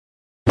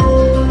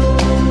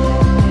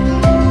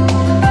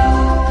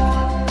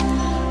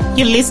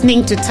You're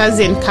listening to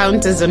Taz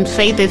Encounters on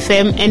Faith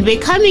FM, and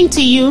we're coming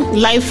to you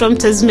live from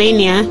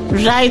Tasmania,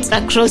 right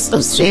across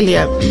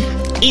Australia.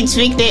 Each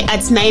weekday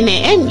at 9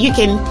 a.m., you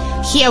can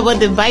hear what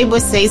the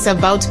Bible says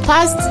about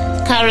past,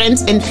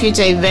 current, and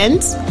future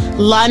events,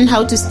 learn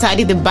how to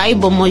study the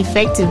Bible more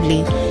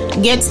effectively,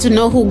 get to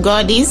know who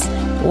God is,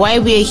 why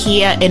we're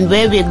here and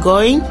where we're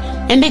going,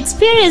 and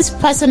experience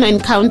personal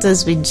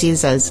encounters with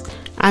Jesus.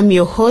 I'm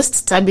your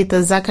host,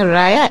 Tabitha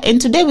Zachariah,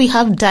 and today we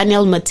have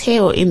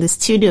Matteo in the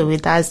studio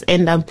with us,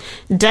 and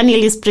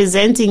Daniel is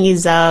presenting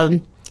his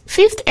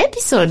fifth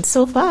episode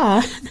so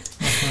far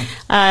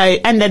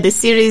under the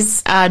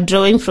series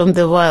Drawing from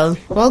the World.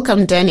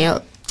 Welcome,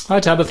 Daniel. Hi,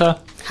 Tabitha.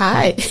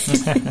 Hi.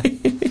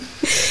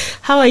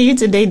 How are you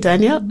today,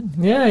 Daniel?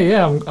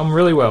 Yeah, I'm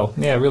really well.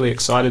 Yeah, really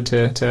excited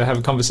to have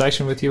a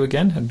conversation with you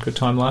again. Had a good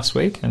time last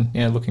week, and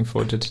yeah, looking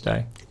forward to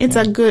today.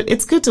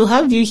 It's good to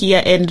have you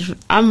here, and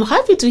I'm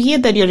happy to hear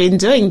that you're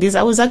enjoying this.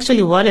 I was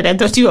actually worried. I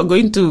thought you were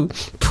going to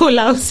pull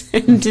out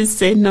and just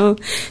say, no,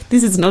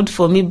 this is not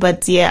for me.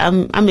 But yeah,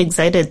 I'm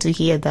excited to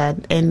hear that,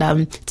 and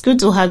it's good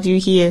to have you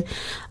here.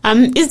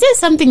 Is there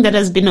something that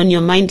has been on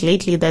your mind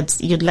lately that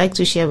you'd like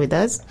to share with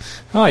us?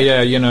 Oh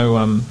yeah,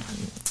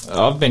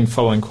 I've been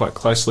following quite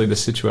closely the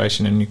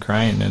situation in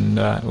Ukraine, and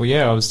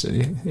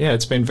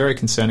it's been very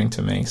concerning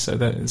to me. So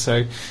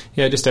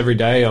just every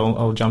day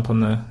I'll jump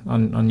on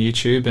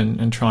YouTube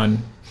and try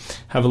and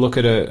have a look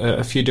at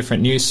a few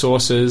different news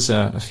sources,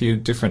 a few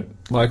different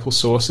local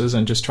sources,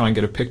 and just try and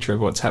get a picture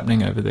of what's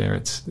happening over there.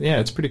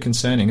 It's pretty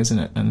concerning, isn't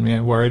it?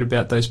 And worried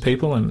about those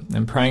people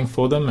and praying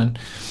for them and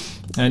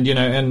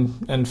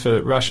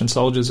for Russian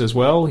soldiers as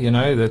well, when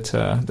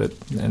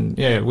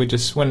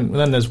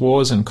there's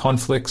wars and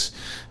conflicts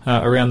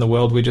around the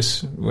world,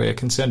 we're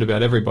concerned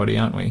about everybody,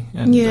 aren't we?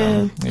 And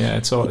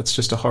it's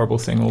just a horrible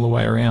thing all the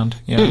way around.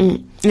 Yeah.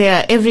 Mm-mm.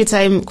 Yeah, every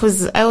time,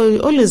 because I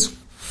always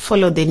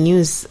follow the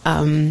news.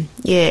 I've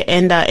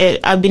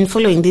been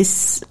following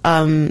this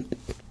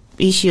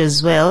issue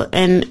as well,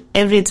 and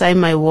every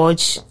time I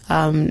watch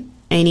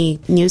any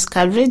news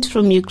coverage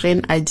from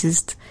Ukraine, I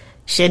just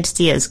shed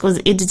tears because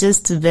it's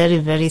just very,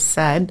 very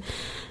sad.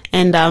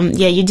 And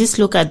you just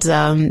look at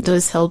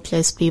those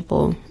helpless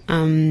people,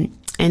 and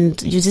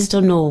you just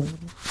don't know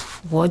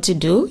what to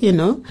do,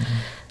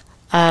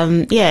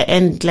 Mm-hmm.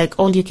 And like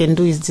all you can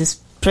do is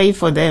just pray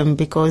for them,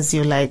 because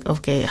you're like,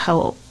 okay,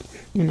 how,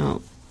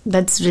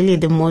 that's really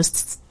the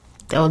most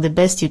or the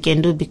best you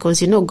can do,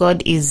 because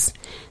God is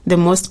the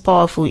most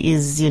powerful,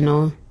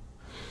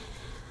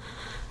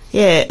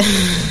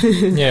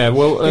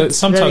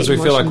 sometimes we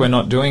feel like we're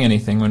not doing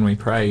anything when we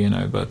pray,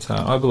 but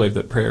I believe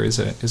that prayer is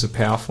a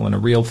powerful and a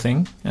real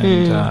thing,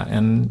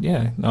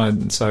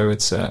 and so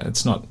it's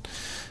not,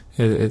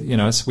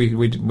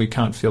 we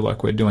can't feel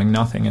like we're doing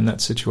nothing in that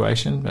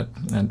situation,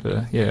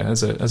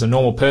 as a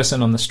normal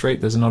person on the street,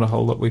 there's not a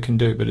whole lot we can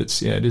do, but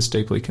it is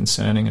deeply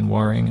concerning and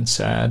worrying and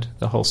sad,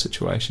 the whole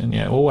situation.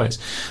 Always.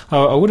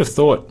 I would have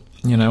thought,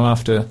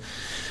 after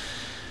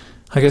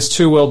I guess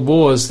 2 world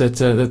wars, that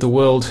the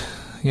world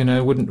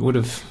would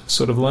have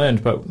sort of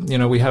learned, but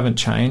we haven't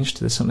changed.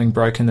 There's something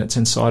broken that's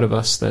inside of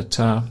us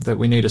that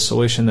we need a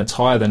solution that's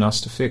higher than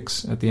us to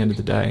fix at the end of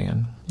the day,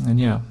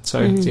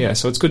 so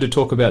it's good to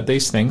talk about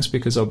these things,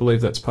 because I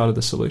believe that's part of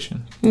the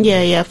solution.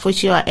 Yeah, for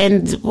sure.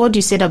 And what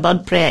you said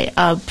about prayer,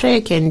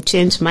 prayer can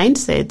change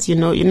mindsets. You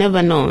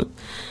never know.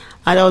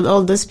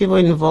 All those people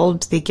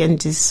involved, they can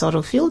just sort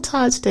of feel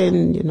touched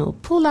and,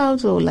 pull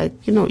out, or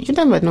you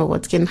never know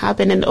what can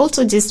happen. And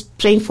also just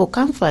praying for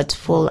comfort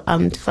for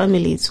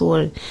families who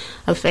are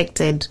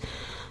affected.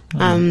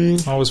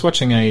 I was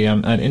watching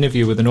an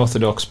interview with an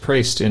Orthodox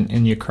priest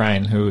in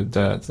Ukraine, who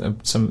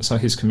some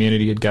his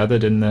community had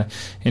gathered in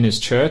his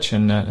church,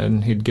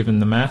 and he'd given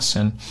the mass,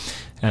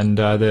 and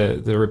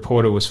the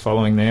reporter was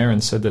following there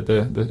and said that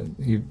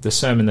the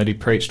sermon that he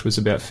preached was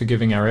about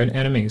forgiving our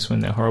enemies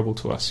when they're horrible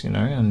to us,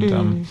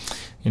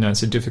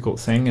 it's a difficult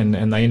thing.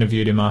 And they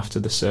interviewed him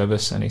after the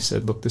service, and he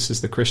said, look, this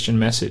is the Christian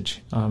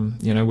message.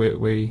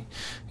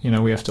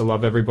 We have to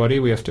love everybody.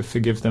 We have to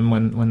forgive them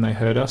when they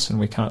hurt us, and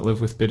we can't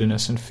live with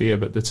bitterness and fear.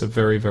 But it's a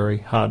very, very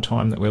hard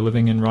time that we're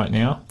living in right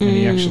now. And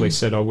he actually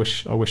said, I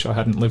wish I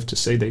hadn't lived to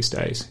see these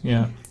days.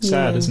 Yeah.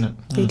 Sad, isn't it?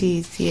 It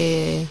is,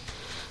 yeah.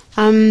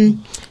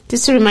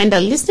 Just a reminder,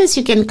 listeners,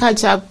 you can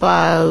catch up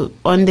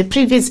on the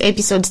previous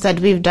episodes that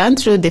we've done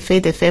through the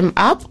Faith FM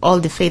app or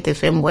the Faith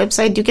FM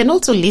website. You can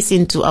also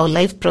listen to our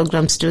live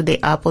programs through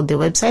the app or the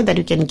website that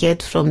you can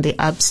get from the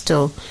App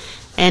Store.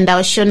 And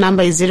our show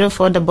number is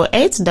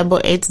 0488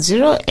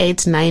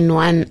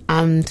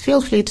 880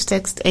 feel free to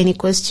text any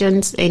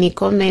questions, any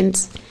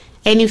comments,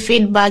 any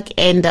feedback,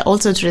 and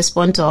also to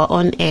respond to our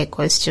on-air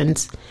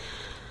questions.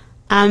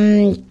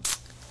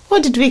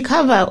 What did we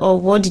cover, or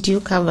what did you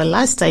cover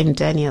last time,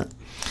 Daniel?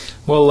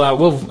 Well,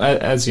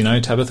 as you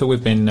know, Tabitha,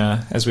 we've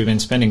been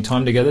spending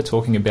time together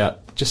talking about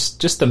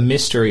just the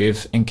mystery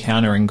of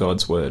encountering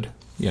God's Word.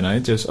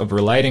 Just of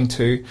relating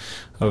to,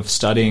 of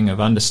studying, of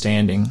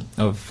understanding,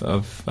 of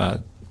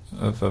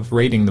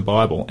reading the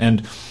Bible.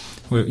 And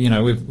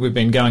we've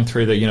been going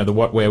through the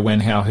what, where, when,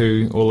 how,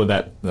 who, all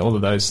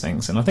of those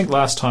things. And I think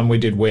last time we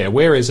did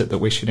where is it that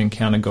we should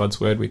encounter God's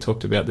word? We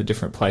talked about the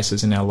different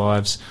places in our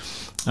lives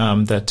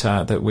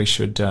that we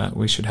should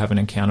have an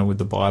encounter with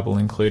the Bible,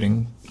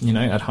 including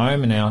at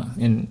home, in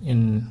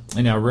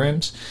our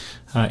rooms,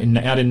 out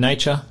in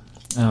nature,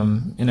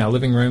 in our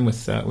living room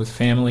with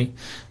family,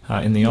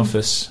 in the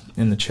office,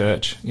 in the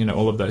church,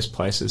 all of those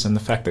places. And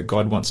the fact that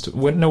God wants to,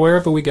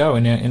 wherever we go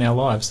in our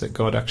lives, that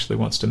God actually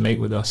wants to meet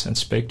with us and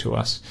speak to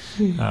us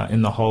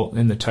in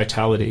the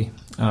totality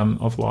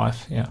of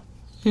life. Yeah.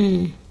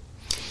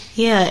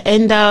 Yeah.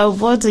 And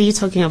what are you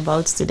talking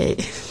about today?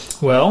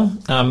 Well,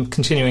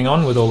 continuing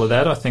on with all of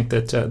that, I think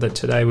that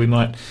today we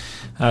might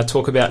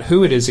talk about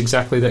who it is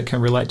exactly that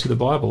can relate to the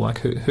Bible, like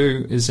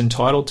who is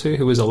entitled to,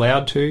 who is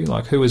allowed to,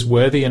 like who is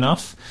worthy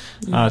enough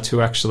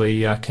to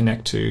actually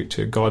connect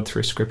to God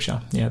through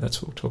Scripture. Yeah,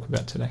 that's what we'll talk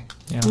about today.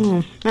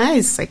 Yeah.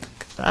 Nice.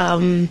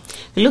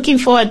 Looking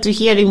forward to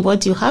hearing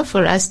what you have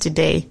for us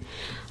today.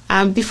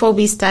 Before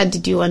we start,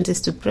 did you want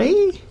us to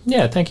pray?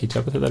 Yeah, thank you,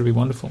 Tabitha. That'd be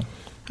wonderful.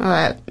 All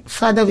right.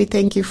 Father, we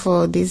thank you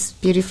for this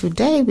beautiful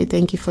day. We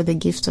thank you for the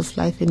gift of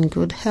life and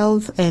good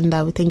health. And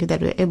we thank you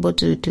that we're able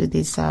to do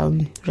this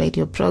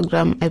radio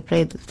program. I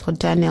pray for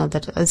Daniel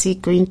that as he's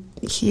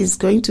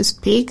going to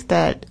speak,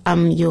 that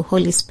your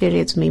Holy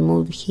Spirit may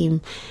move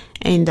him.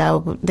 And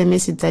the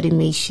message that he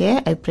may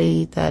share, I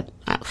pray that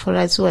for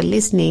us who are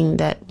listening,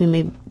 that we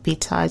may be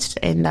touched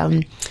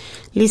and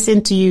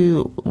listen to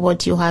you,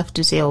 what you have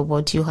to say or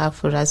what you have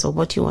for us or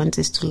what you want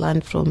us to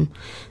learn from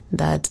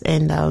that.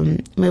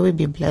 And may we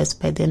be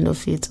blessed by the end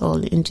of it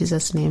all. In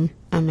Jesus' name,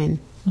 amen.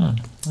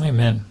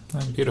 Amen.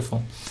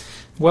 Beautiful.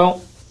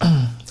 Well,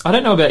 I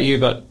don't know about you,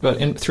 but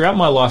throughout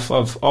my life,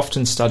 I've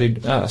often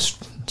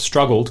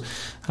struggled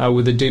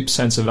with a deep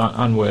sense of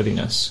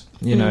unworthiness.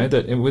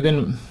 That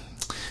within...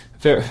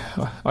 I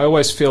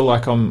always feel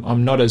like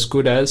I'm not as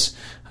good as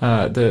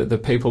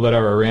the people that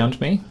are around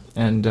me,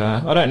 and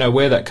I don't know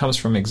where that comes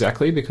from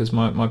exactly, because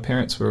my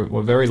parents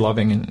were very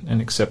loving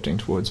and accepting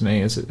towards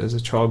me as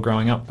a child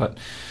growing up. But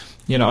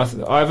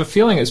I have a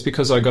feeling it's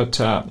because I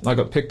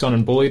got picked on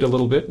and bullied a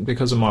little bit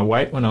because of my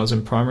weight when I was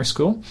in primary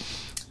school,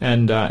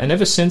 and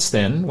ever since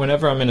then,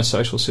 whenever I'm in a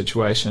social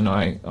situation,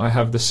 I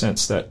have the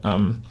sense that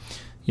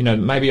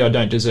maybe I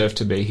don't deserve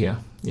to be here.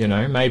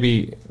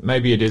 Maybe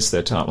it is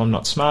that I'm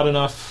not smart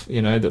enough,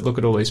 that look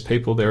at all these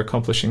people, they're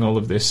accomplishing all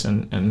of this,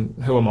 and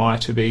who am I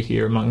to be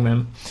here among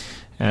them?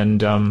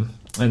 And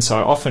so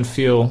I often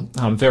feel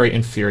very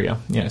inferior.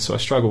 Yeah, so I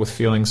struggle with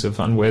feelings of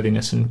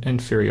unworthiness and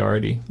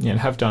inferiority, and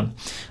have done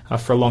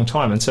for a long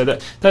time. And so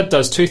that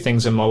does two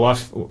things in my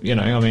life.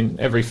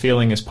 Every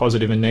feeling is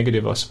positive and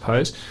negative, I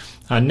suppose.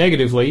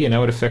 Negatively, it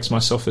affects my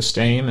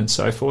self-esteem and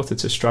so forth.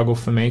 It's a struggle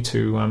for me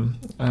to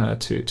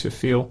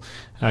feel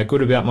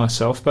good about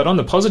myself. But on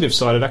the positive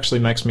side, it actually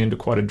makes me into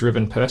quite a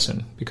driven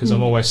person, because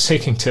I'm always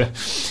seeking to,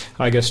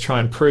 I guess, try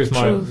and prove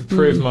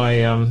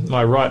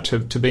my right to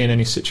be in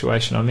any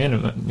situation I'm in.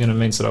 And it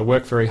means that I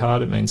work very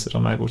hard. It means that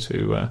I'm able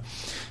to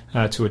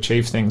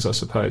achieve things, I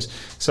suppose.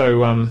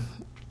 So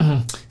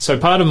so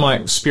part of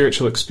my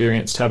spiritual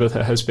experience,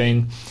 Tabitha, has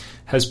been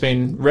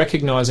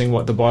recognizing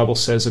what the Bible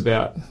says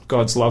about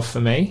God's love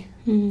for me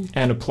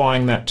and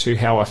applying that to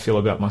how I feel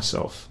about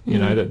myself.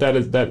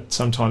 That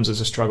sometimes is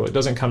a struggle. It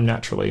doesn't come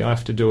naturally. I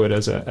have to do it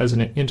as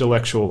an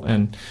intellectual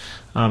and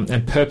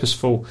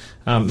purposeful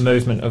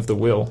movement of the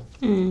will.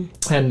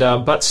 And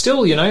but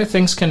still,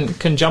 things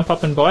can jump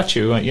up and bite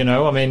you.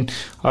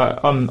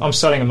 I'm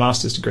studying a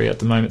master's degree at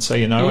the moment, so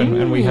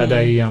and we had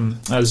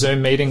a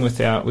Zoom meeting with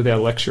our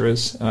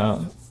lecturers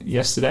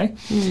yesterday,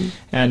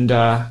 and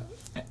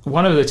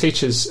one of the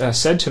teachers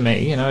said to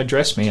me,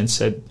 addressed me and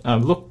said,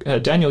 look,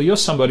 Daniel, you're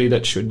somebody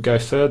that should go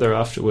further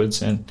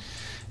afterwards and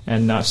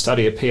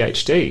study a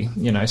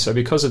PhD, so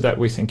because of that,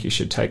 we think you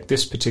should take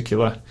this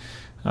particular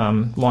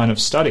line of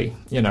study,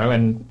 and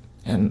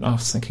I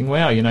was thinking,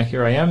 wow,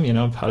 here I am,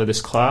 I'm part of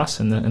this class,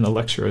 and the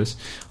lecturers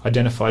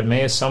identified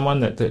me as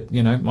someone that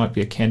might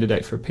be a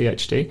candidate for a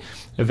PhD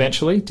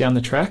eventually down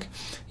the track.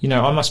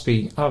 I must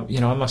be, I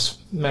must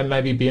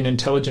maybe be an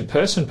intelligent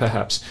person,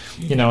 perhaps.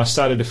 I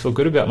started to feel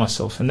good about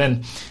myself, and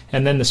then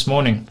this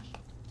morning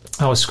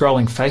I was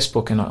scrolling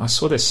Facebook and I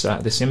saw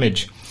this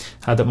image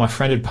that my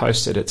friend had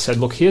posted. It said,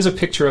 look, here's a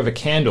picture of a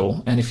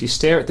candle, and if you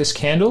stare at this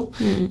candle,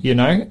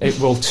 it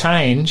will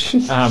change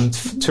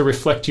to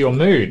reflect your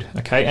mood,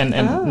 okay? And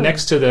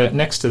next to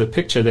the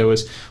picture there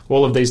was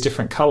all of these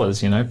different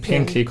colours,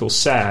 pink equals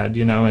sad,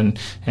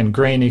 and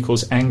green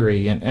equals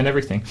angry and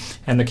everything.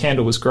 And the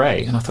candle was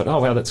grey, and I thought, oh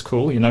wow, that's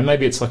cool,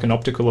 maybe it's like an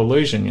optical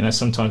illusion,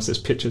 sometimes there's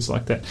pictures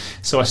like that.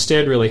 So I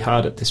stared really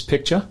hard at this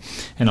picture,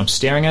 and I'm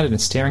staring at it,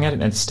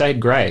 and it stayed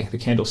grey. The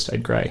candle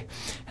stayed grey.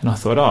 And I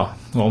thought, oh,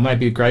 well,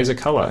 maybe grey's a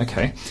colour,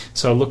 okay.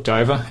 So I looked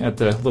over at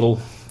the little,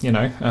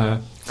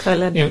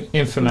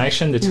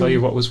 information to tell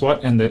you what was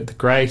what, and the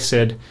grey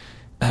said,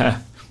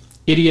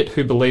 idiot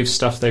who believes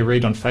stuff they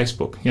read on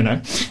Facebook,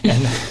 and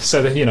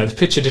so that, the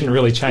picture didn't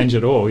really change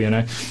at all,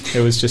 it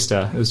was just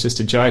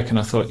a joke. And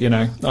I thought,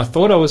 I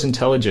thought I was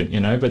intelligent,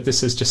 but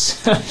this is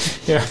just,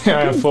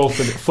 I fall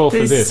for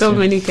There's this. so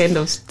many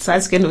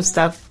such kind of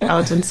stuff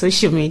out on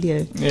social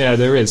media. Yeah,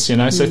 there is,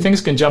 so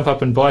things can jump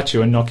up and bite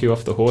you and knock you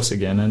off the horse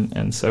again.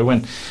 And so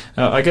when,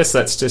 I guess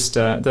that's just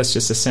a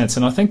sense.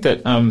 And I think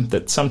that,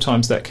 that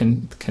sometimes that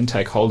can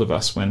take hold of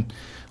us when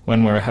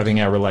we're having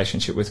our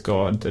relationship with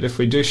God, that if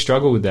we do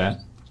struggle with that,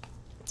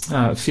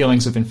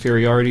 feelings of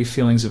inferiority,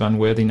 feelings of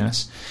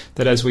unworthiness,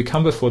 that as we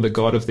come before the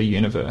God of the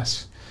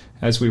universe,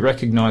 as we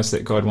recognize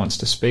that God wants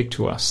to speak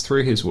to us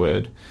through his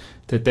word,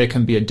 that there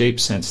can be a deep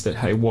sense that,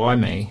 hey, why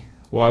me?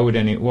 Why would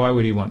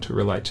he want to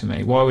relate to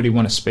me? Why would he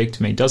want to speak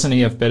to me? Doesn't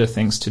he have better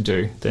things to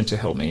do than to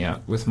help me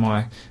out with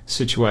my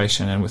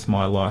situation and with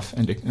my life?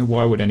 And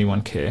why would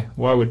anyone care?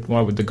 Why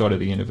would the God of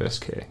the universe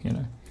care?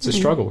 It's a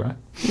struggle, right?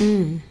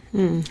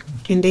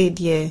 Indeed,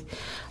 yeah.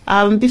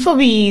 Before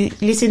we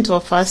listen to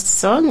our first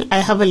song, I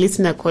have a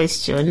listener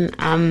question.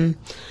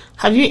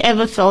 Have you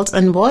ever felt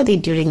unworthy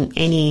during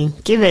any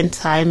given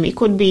time? It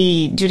could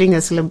be during a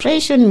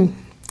celebration,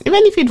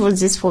 even if it was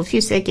just for a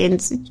few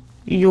seconds.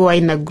 You are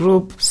in a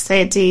group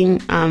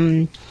setting,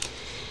 or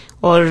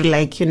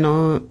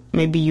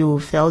maybe you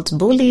felt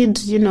bullied,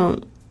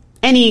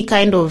 any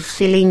kind of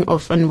feeling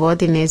of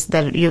unworthiness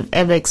that you've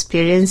ever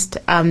experienced,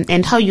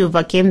 and how you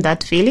overcame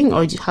that feeling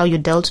or how you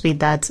dealt with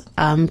that.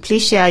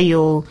 Please share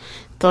your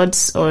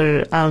thoughts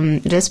or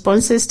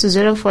responses to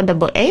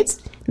 0488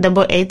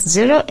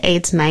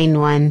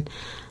 880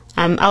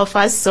 Our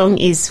first song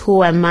is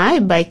Who Am I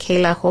by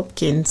Kayla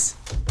Hopkins.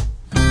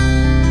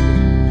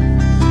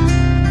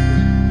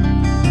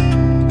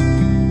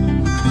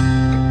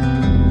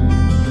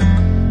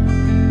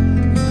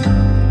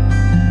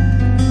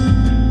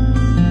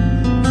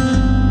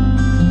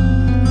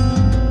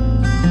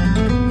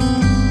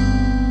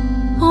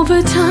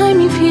 Over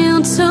time you've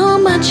healed so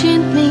much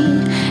in me,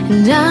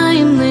 and I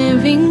am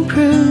living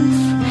proof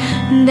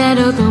that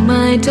although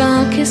my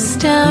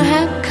darkest hour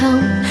had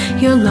come,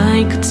 your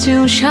light could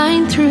still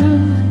shine through.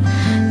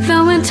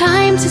 Though at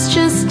times it's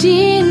just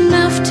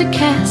enough to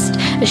cast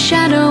a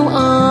shadow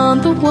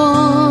on the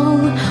wall,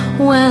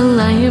 well,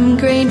 I am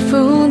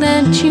grateful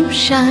that you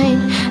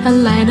shine a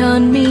light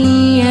on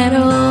me at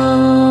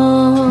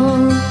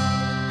all.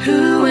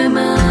 Who am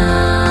I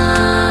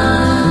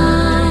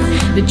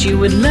that you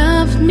would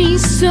love me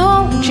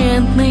so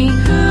gently?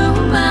 Who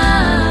am I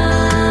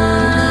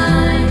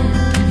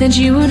that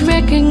you would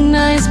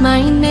recognize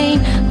my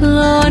name?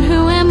 Lord,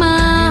 who am I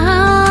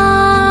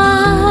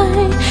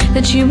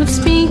that you would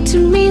speak to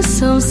me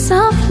so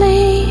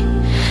softly?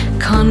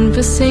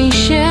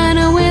 Conversation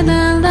with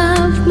a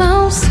love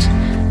most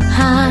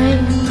high.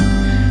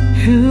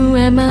 Who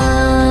am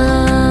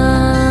I?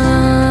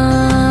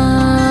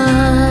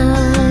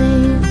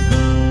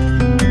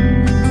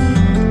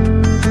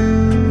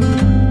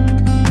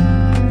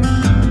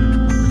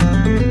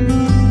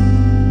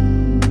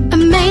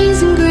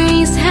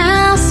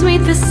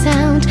 The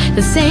sound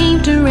that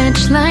saved a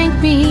wretch like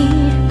me.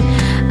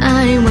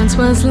 I once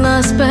was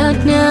lost,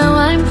 but now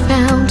I'm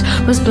found.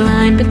 Was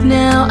blind, but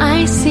now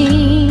I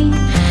see.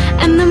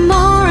 And the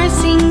more I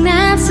sing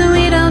that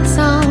sweet old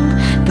song,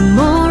 the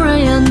more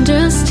I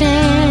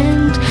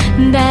understand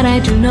that I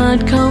do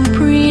not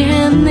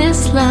comprehend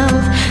this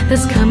love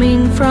that's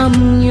coming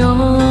from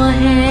your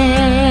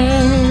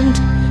hand.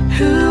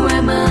 Who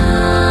am I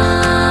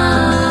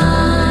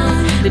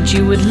that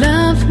you would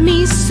love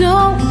me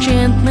so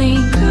gently?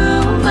 Who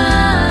am I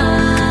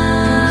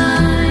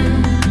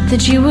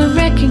that you would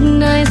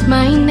recognize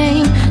my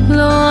name?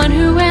 Lord,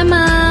 who am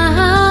I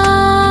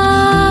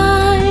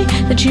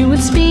that you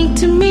would speak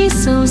to me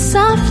so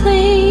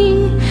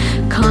softly?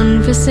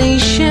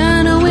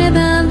 Conversation with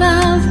a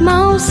love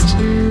most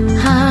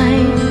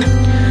high.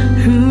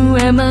 Who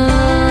am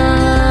I?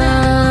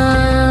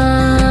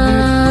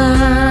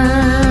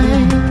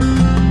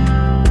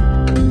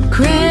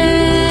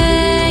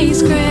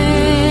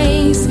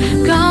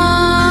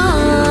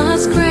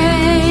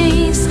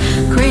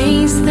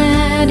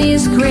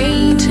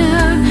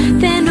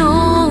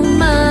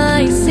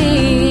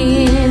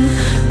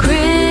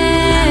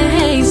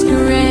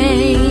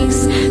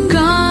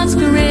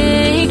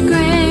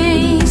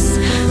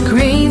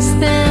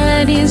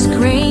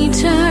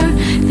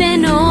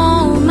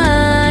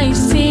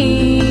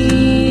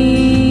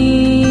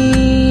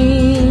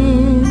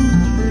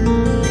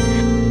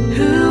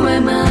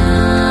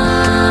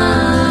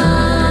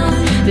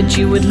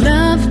 You would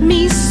love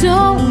me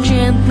so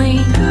gently.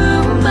 Who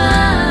am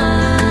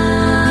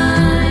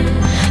I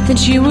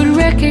that you would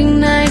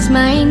recognize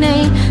my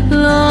name?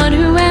 Lord,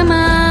 who am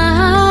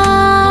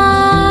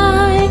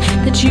I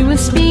that you would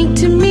speak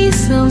to me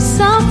so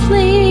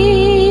softly?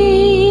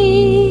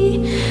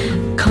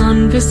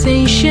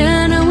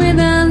 Conversation with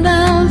a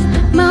love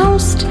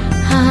most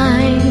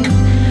high.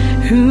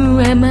 Who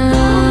am I?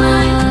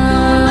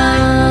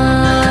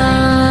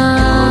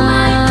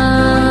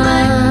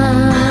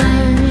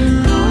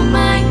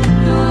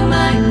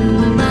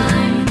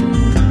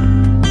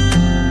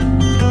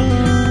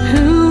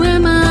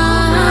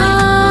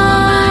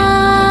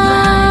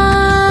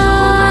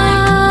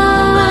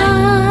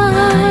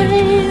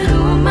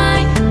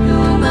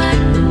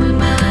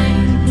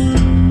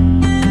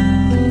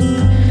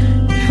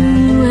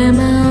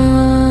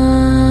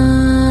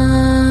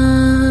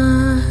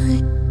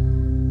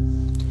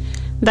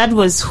 That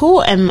was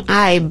Who Am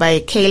I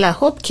by Kayla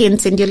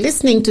Hopkins, and you're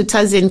listening to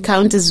Taz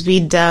Encounters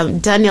with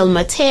Daniel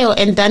Matteo,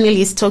 and Daniel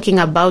is talking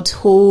about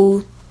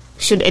who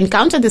should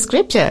encounter the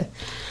scripture.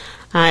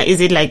 Is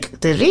it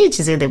like the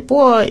rich? Is it the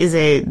poor? Is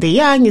it the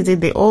young? Is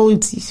it the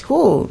old?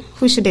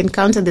 Who should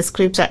encounter the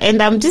scripture?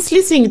 And I'm just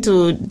listening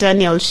to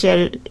Daniel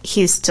share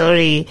his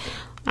story,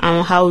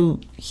 how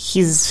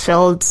he's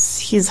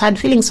had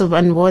feelings of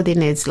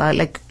unworthiness,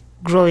 like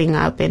growing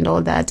up and all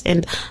that.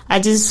 And I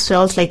just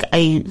felt like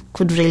I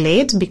could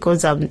relate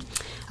because I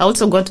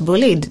also got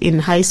bullied in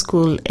high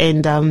school,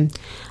 and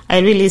I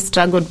really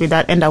struggled with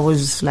that. And I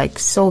was like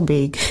so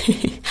big.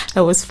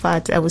 I was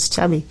fat. I was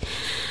chubby.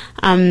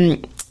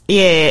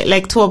 Yeah,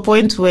 like to a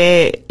point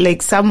where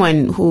like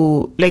someone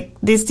who like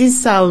this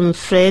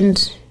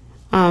friend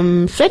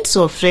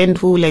or friend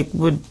who like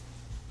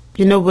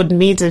would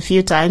meet a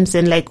few times,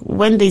 and like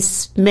when we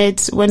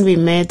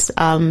met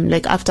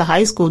like after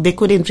high school, they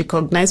couldn't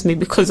recognize me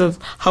because of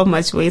how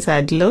much weight I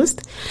had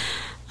lost.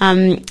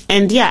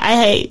 And yeah,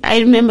 I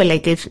remember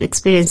like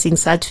experiencing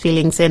such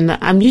feelings, and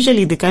I'm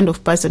usually the kind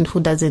of person who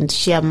doesn't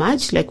share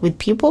much like with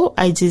people.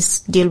 I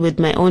just deal with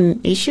my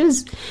own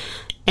issues.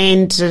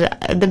 And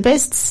the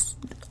best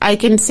I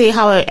can say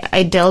how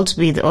I dealt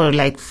with or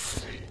like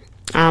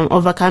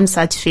overcome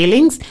such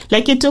feelings,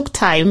 like it took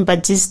time,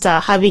 but just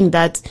having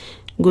that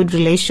good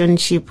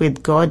relationship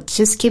with God,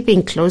 just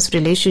keeping close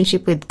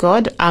relationship with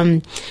God,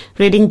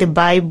 reading the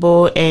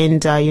Bible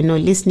and,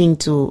 listening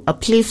to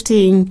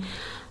uplifting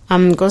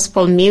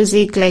gospel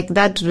music, like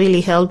that really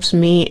helped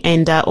me.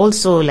 And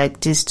also like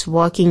just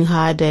working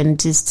hard and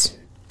just,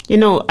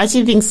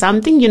 achieving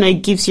something,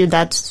 it gives you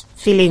that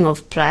feeling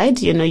of pride.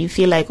 You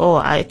feel like, oh,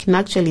 I can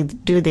actually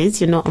do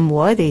this, I'm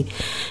worthy.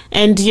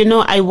 And,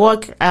 I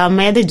work,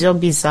 my other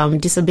job is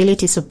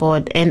disability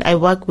support, and I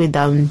work with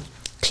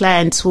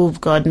clients who've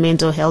got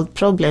mental health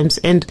problems.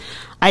 And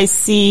I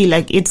see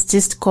like it's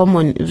just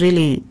common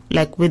really,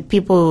 like with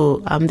people,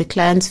 the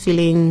clients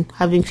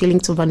having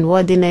feelings of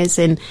unworthiness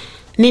and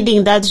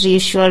needing that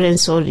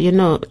reassurance or,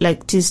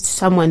 like just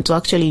someone to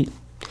actually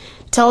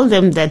tell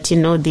them that,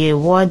 they're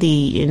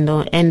worthy,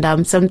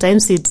 and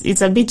sometimes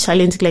it's a bit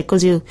challenging, like,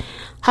 because you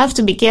have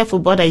to be careful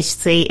what I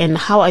say and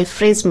how I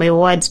phrase my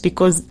words,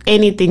 because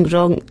anything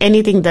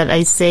that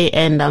I say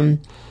and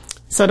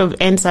sort of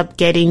ends up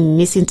getting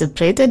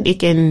misinterpreted, it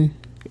can,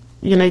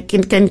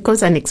 it can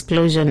cause an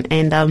explosion.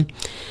 And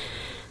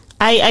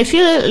I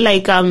feel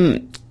like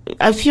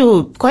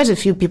quite a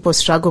few people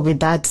struggle with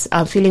that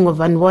feeling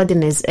of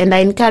unworthiness, and I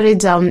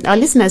encourage our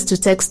listeners to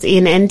text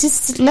in and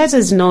just let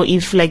us know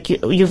if like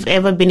you've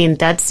ever been in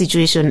that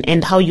situation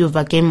and how you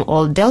overcame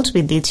or dealt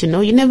with it.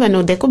 You never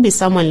know, there could be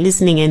someone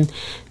listening and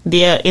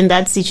they're in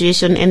that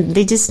situation and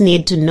they just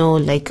need to know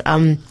like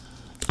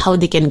how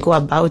they can go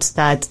about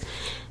that.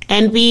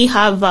 And we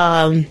have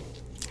a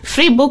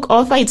free book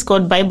offer. It's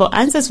called Bible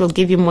Answers. We'll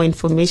give you more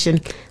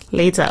information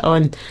later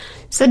on.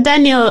 So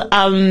Daniel,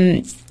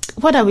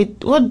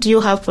 what do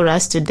you have for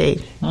us today?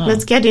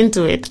 Let's get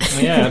into it.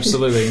 Yeah,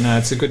 absolutely. No,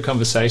 it's a good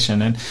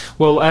conversation. And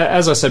well,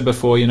 as I said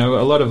before, a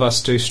lot of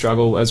us do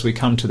struggle as we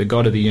come to the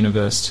God of the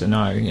universe to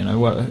know,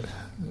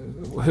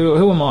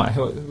 who am I?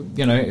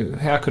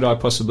 How could I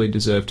possibly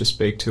deserve to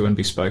speak to and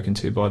be spoken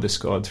to by this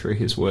God through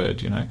His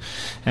Word?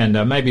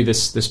 And maybe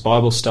this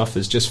Bible stuff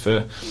is just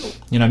for,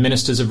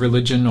 ministers of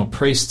religion or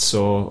priests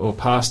or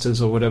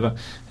pastors or whatever.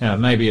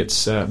 Maybe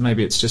it's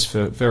just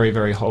for very,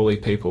 very holy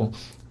people.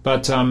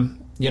 But I'm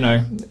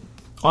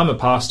a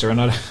pastor, and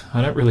I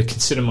don't really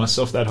consider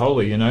myself that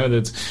holy.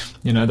 I've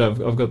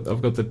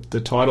got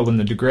the title and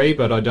the degree,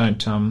 but I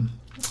don't.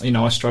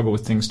 I struggle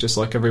with things just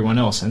like everyone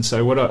else. And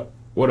so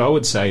what I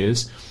would say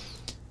is,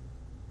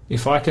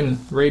 if I can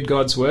read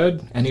God's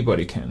Word,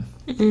 anybody can.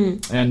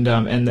 Mm-hmm.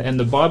 And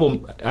the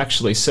Bible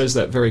actually says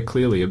that very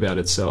clearly about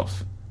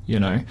itself.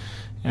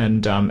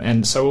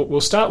 And so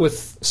we'll start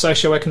with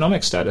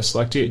socioeconomic status.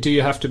 Like, do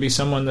you have to be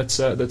someone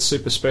that's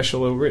super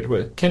special or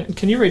rich?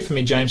 Can you read for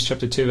me James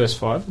chapter 2 verse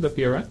 5? Would that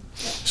be all right?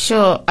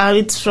 Sure.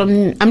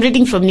 I'm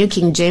reading from New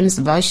King James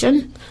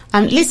Version.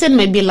 Listen,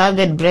 my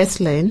beloved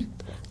brethren,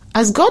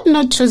 has God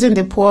not chosen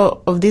the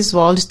poor of this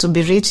world to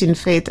be rich in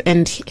faith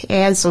and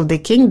heirs of the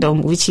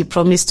kingdom which He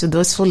promised to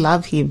those who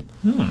love Him?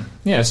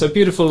 Yeah, so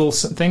beautiful little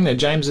thing that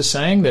James is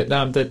saying,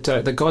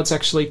 that God's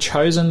actually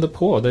chosen the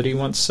poor, that He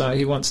wants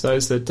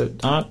those that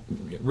aren't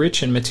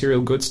rich in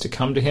material goods to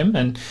come to Him.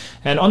 And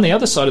on the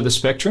other side of the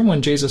spectrum,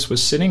 when Jesus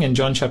was sitting in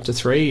John chapter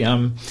 3,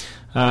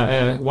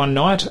 one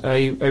night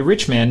a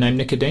rich man named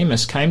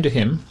Nicodemus came to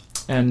Him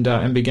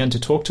and began to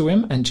talk to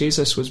Him, and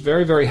Jesus was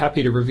very, very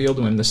happy to reveal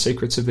to him the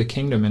secrets of the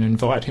kingdom and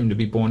invite him to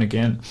be born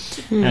again.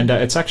 And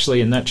it's actually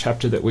in that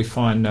chapter that we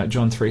find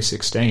John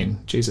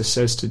 3:16. Jesus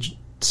says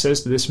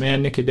to this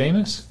man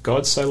Nicodemus,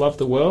 God so loved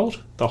the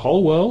world, the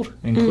whole world,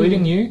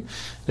 including you,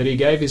 that He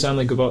gave His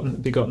only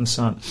begotten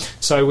Son.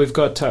 So we've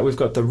got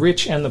the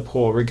rich and the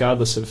poor,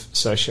 regardless of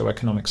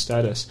socioeconomic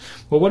status.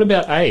 Well, what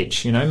about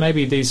age?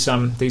 Maybe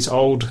these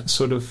old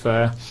sort of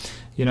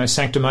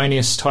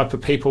sanctimonious type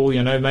of people,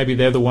 maybe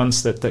they're the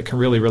ones that can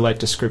really relate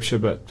to Scripture,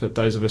 but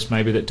those of us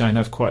maybe that don't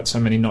have quite so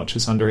many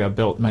notches under our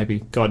belt, maybe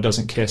God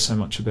doesn't care so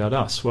much about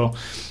us. Well,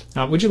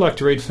 would you like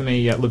to read for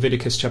me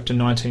Leviticus chapter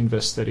 19,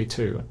 verse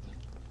 32?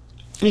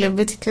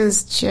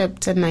 Leviticus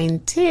chapter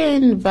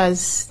 19,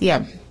 verse,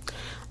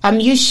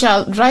 you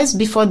shall rise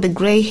before the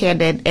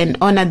grey-headed and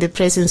honor the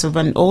presence of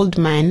an old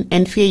man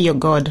and fear your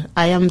God.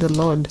 I am the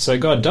Lord. So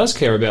God does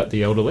care about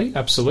the elderly,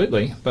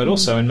 absolutely. But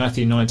also in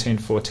Matthew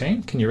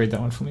 19:14, can you read that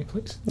one for me,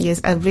 please? Yes,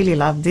 I really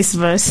love this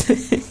verse.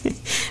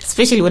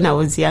 Especially when I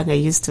was young, I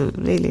used to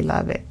really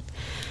love it.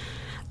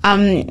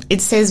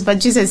 It says, but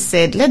Jesus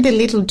said, let the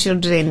little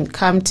children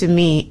come to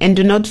me and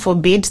do not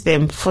forbid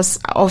them, for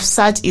of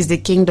such is the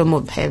kingdom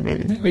of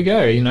heaven. There we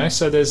go.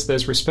 So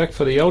there's respect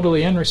for the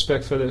elderly and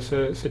respect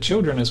for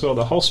children as well,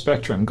 the whole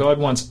spectrum. God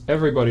wants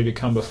everybody to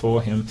come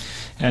before him,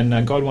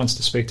 and God wants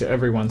to speak to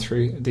everyone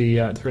through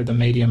the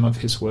medium of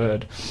his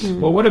word.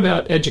 Well, what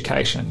about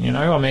education?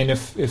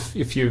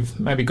 If you've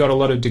maybe got a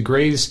lot of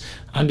degrees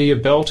under your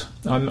belt,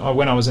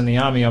 when I was in the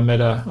army, I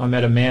met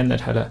a man that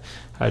had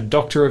a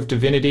doctor of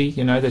divinity,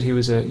 that he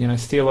was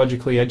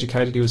theologically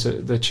educated. He was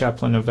the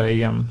chaplain of a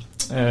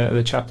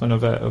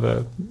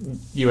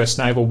U.S.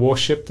 naval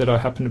warship that I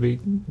happened to be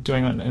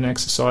doing an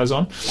exercise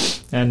on,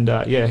 and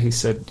he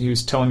said he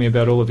was telling me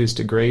about all of his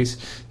degrees.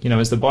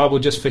 Is the Bible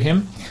just for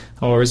him,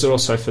 or is it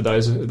also for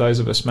those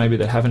of us maybe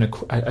that haven't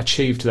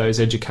achieved those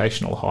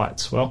educational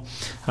heights? Well,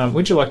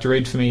 would you like to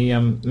read for me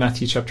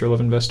Matthew chapter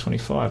 11 verse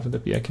 25? Would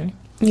that be okay?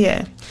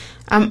 Yeah.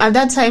 At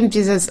that time,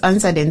 Jesus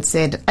answered and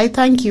said, I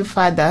thank you,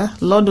 Father,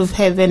 Lord of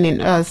heaven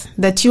and earth,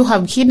 that you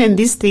have hidden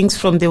these things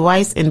from the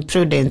wise and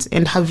prudent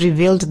and have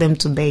revealed them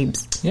to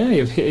babes.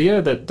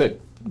 That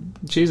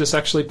Jesus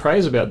actually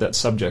prays about that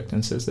subject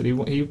and says that he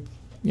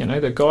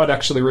that God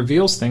actually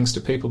reveals things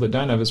to people that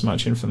don't have as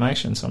much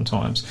information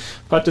sometimes.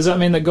 But does that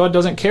mean that God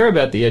doesn't care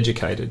about the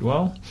educated?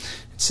 Well,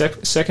 2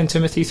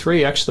 Timothy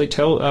 3 actually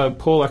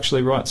Paul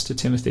actually writes to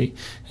Timothy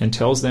and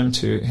tells him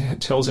to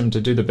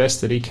do the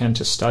best that he can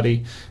to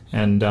study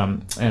and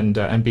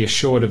be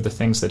assured of the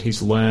things that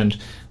he's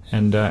learned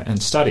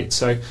and studied.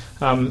 So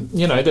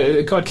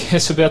God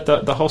cares about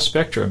the whole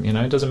spectrum.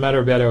 It doesn't matter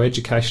about our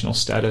educational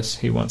status.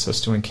 He wants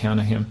us to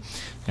encounter him,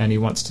 and he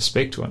wants to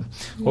speak to him.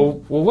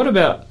 Well, what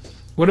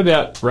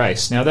about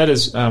race? Now that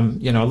is, a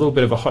little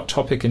bit of a hot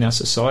topic in our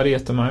society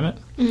at the moment.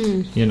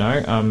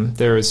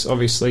 There is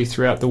obviously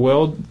throughout the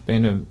world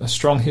been a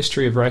strong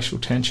history of racial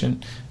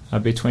tension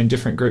between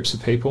different groups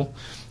of people,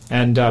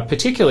 and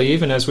particularly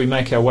even as we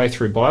make our way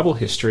through Bible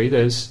history,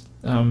 there's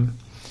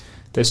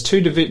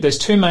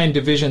two main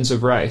divisions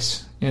of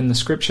race in the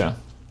Scripture.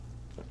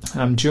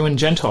 Jew and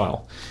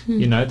Gentile.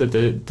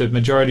 That the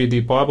majority of the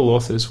Bible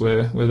authors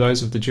were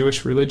those of the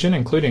Jewish religion,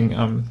 including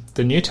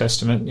the New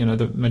Testament.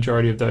 The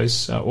majority of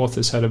those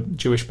authors had a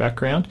Jewish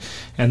background,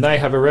 and they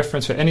have a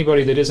reference for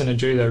anybody that isn't a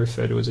Jew. They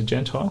refer to as a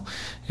Gentile.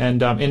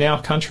 And in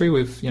our country,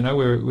 we've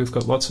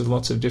got lots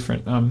of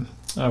different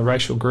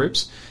racial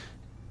groups.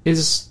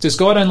 Does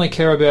God only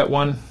care about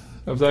one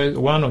of those,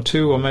 one or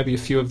two, or maybe a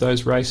few of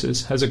those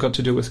races? Has it got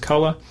to do with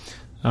colour?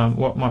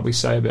 What might we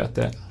say about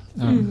that?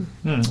 Can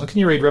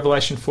you read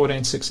Revelation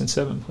 14:6 and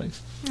 7,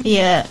 please?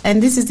 Yeah,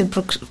 and this is the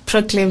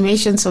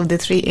proclamations of the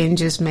three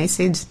angels'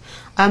 message.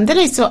 Then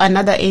I saw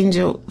another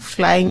angel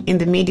flying in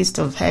the midst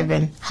of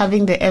heaven,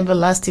 having the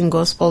everlasting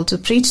gospel to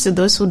preach to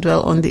those who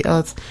dwell on the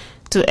earth,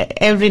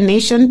 to every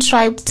nation,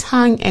 tribe,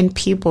 tongue, and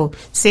people,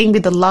 saying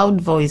with a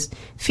loud voice,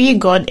 fear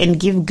God and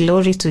give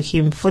glory to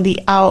him, for the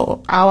hour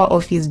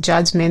of his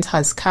judgment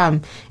has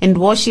come, and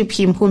worship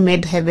him who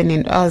made heaven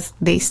and earth,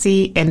 the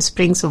sea, and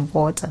springs of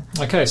water.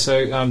 Okay,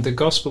 so the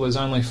gospel is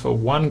only for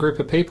one group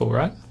of people,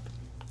 right?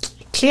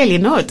 Clearly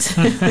not.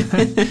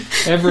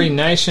 Every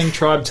nation,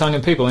 tribe, tongue,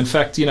 and people. In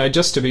fact,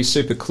 just to be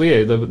super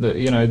clear, the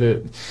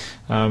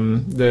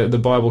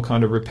Bible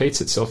kind of repeats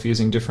itself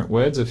using different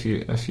words a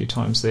few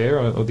times there,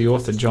 or the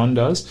author John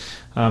does,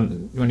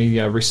 when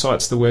he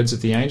recites the words of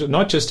the angel.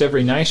 Not just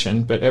every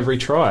nation, but every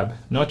tribe.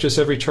 Not just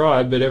every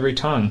tribe, but every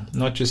tongue.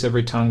 Not just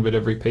every tongue, but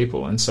every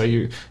people. And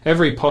so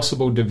every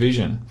possible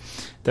division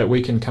that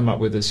we can come up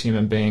with as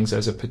human beings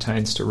as it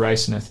pertains to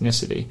race and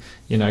ethnicity.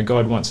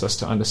 God wants us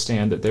to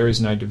understand that there is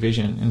no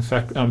division. In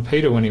fact,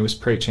 Peter, when he was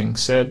preaching,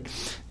 said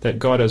that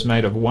God has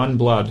made of one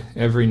blood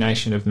every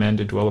nation of men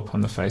to dwell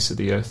upon the face of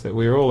the earth, that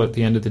we are all at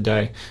the end of the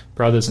day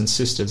brothers and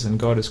sisters, and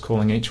God is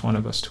calling each one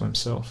of us to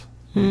himself.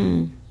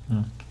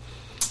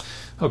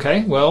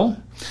 Okay,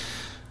 well,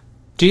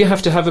 do you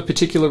have to have a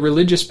particular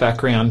religious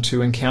background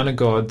to encounter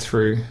God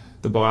through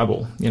the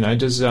Bible?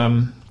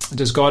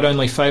 Does God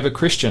only favour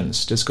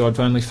Christians? Does God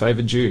only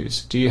favour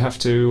Jews? Do you have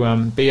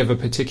to be of a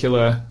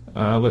particular,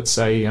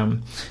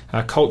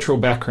 cultural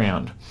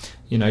background?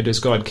 Does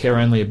God care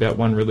only about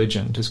one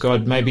religion? Does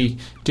God maybe,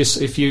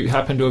 if you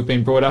happen to have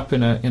been brought up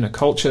in a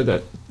culture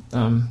that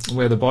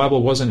where the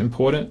Bible wasn't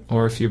important,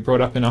 or if you're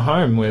brought up in a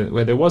home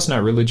where there was no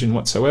religion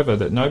whatsoever,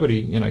 that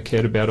nobody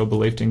cared about or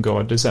believed in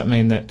God, does that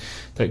mean that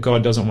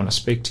God doesn't want to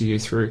speak to you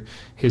through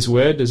His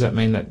Word? Does that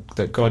mean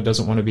that God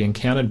doesn't want to be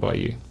encountered by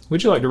you?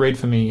 Would you like to read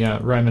for me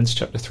Romans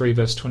chapter 3,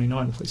 verse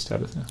 29, please,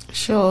 Tabitha?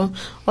 Sure.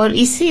 Or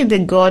is He the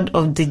God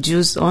of the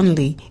Jews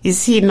only?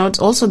 Is He not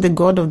also the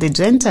God of the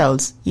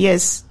Gentiles?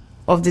 Yes,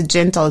 of the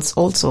Gentiles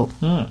also.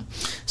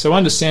 So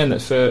understand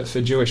that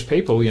for Jewish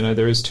people,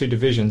 there is two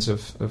divisions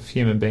of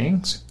human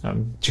beings,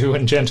 Jew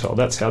and Gentile.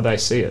 That's how they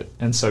see it.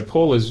 And so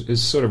Paul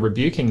is sort of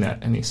rebuking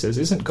that, and he says,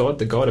 isn't God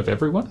the God of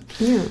everyone?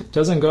 Yeah.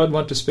 Doesn't God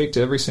want to speak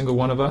to every single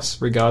one of us,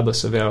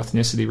 regardless of our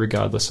ethnicity,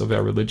 regardless of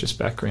our religious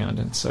background?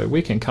 And so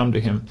we can come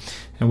to Him,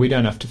 and we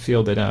don't have to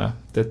feel that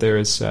there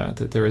is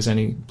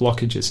any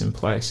blockages in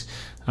place,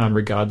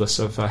 regardless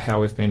of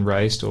how we've been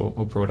raised or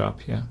brought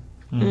up. Yeah.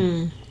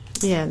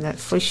 Yeah, that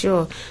for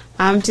sure.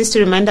 Just to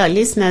remind our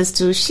listeners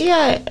to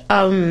share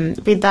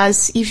with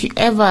us if you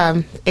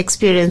ever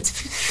experience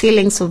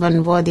feelings of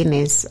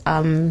unworthiness.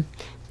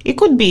 It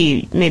could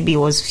be maybe it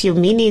was few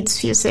minutes,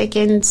 few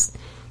seconds.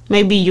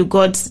 Maybe you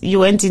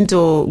went into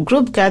a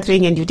group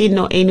gathering and you didn't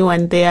know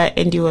anyone there,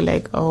 and you were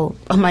like, "Oh,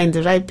 am I in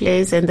the right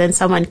place?" And then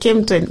someone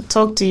came to and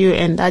talked to you,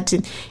 and that.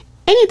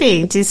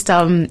 Anything, just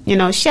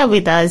share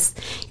with us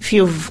if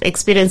you've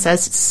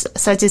experienced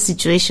such a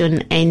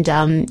situation and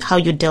how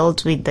you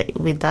dealt with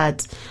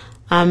that.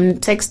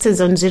 Text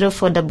us on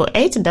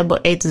 0488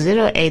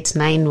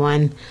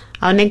 880891.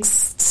 Our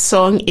next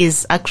song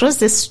is "Across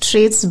the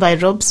Streets" by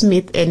Rob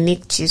Smith and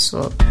Nick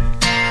Chiswell.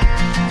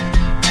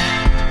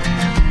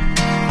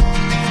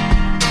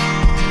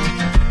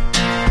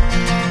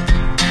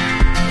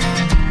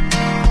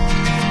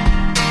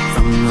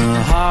 From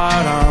the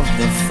heart of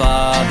the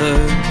Father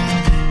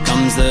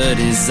comes the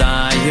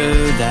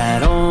desire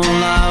that all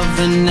of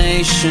the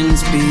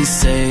nations be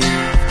saved.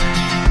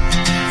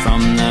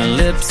 From the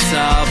lips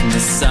of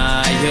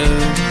Messiah,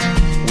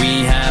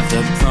 we have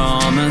the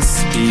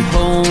promise,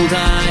 behold,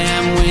 I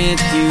am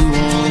with you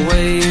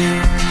always.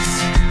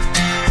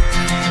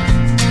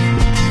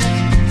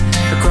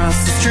 Across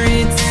the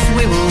streets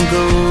we will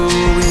go,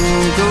 we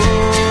will go,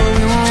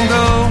 we will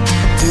go,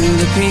 to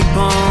the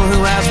people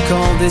who have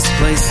called this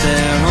place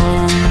their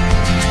home.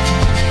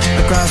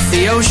 Across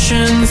the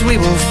oceans we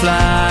will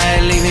fly,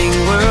 leaving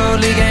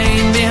worldly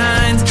gain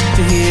behind,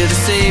 to hear the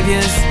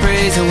Savior's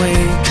praise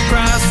awake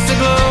across the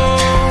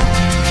globe.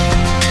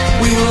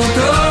 We will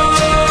go,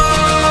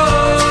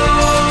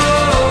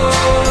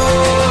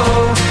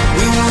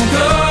 we will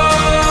go.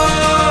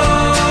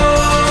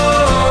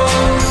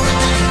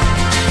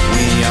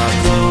 We are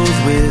clothed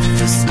with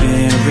the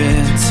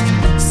Spirit,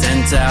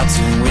 sent out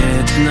to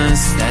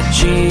witness that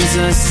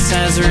Jesus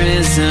has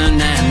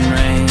risen and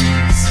reigns.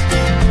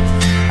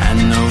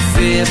 No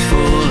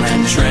fearful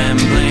and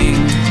trembling,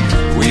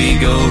 we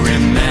go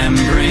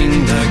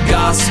remembering the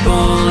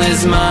gospel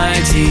is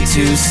mighty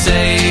to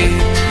save.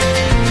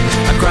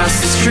 Across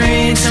the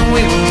streets and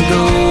we will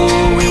go,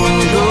 we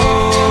will go,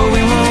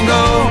 we will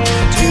go,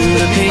 to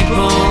the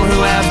people who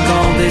have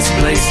called this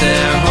place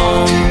their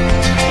home.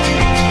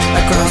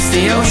 Across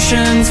the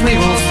oceans we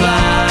will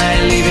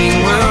fly,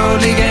 leaving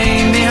worldly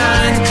gain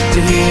behind, to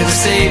hear the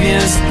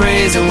Savior's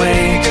praise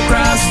awake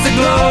across the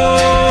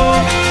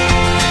globe.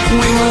 We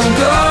will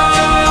go,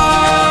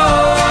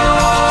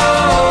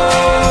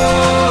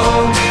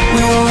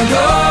 we will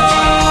go.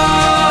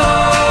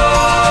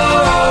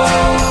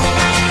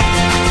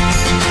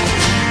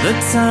 The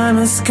time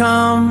has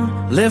come,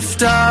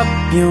 lift up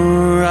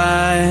your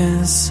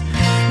eyes.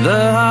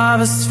 The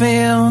harvest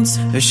fields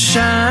are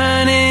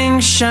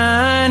shining,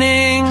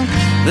 shining.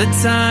 The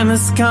time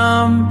has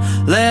come,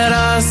 let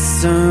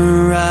us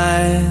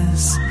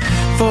arise.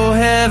 For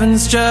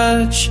heaven's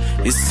judge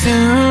is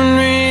soon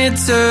returning.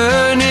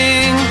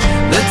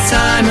 The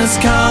time has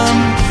come,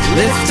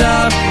 lift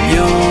up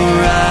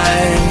your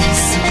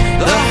eyes.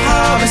 The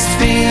harvest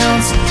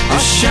fields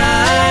are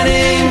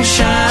shining,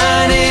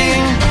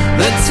 shining.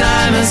 The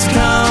time has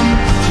come,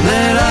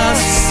 let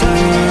us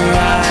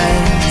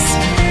arise.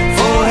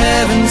 For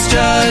heaven's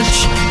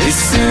judge is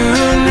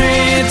soon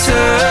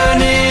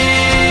returning.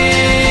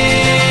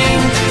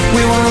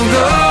 We will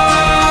go.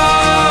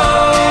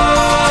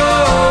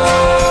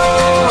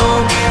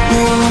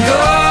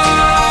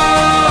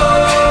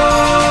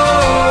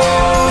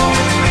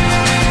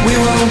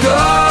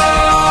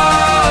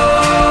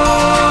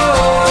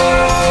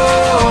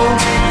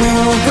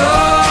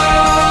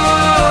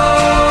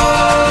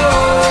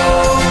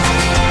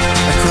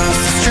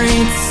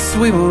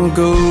 We will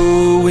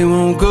go, we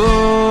will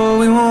go,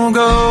 we will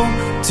go,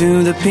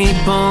 to the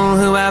people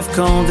who have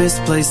called this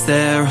place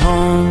their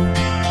home.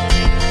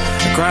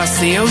 Across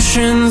the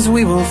oceans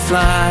we will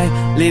fly,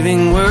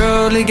 leaving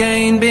worldly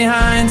gain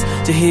behind,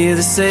 to hear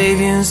the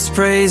Savior's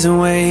praise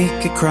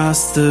awake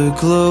across the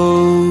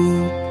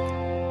globe.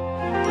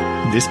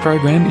 This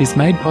program is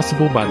made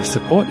possible by the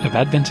support of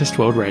Adventist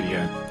World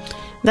Radio.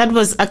 That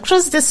was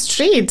Across the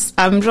Streets.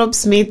 Rob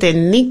Smith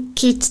and Nick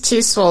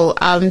Chiswell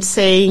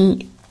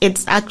saying,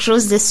 it's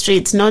across the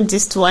streets, not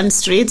just one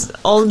street,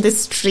 all the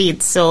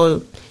streets.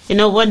 So,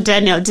 what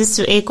Daniel, just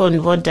to echo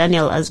on what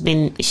Daniel has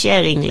been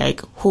sharing,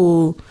 like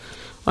who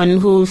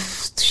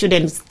should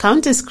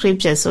encounter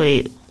scripture.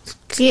 So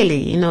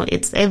clearly,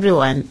 it's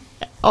everyone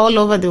all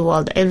over the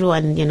world.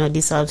 Everyone,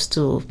 deserves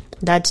to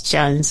that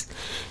chance.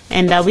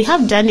 And we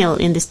have Daniel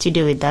in the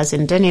studio with us,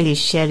 and Daniel is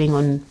sharing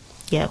on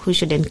who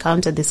should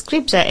encounter the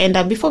scripture.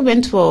 And before we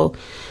went for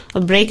a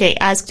break, I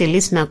asked a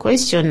listener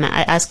question.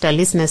 I asked our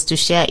listeners to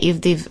share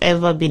if they've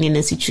ever been in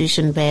a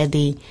situation where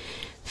they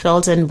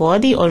felt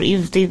unworthy, or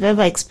if they've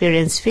ever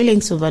experienced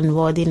feelings of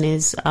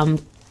unworthiness.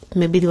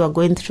 Maybe they were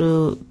going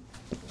through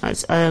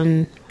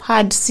a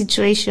hard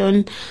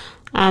situation.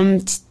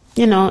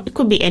 It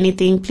could be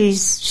anything.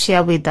 Please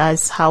share with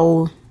us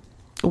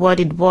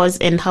what it was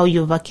and how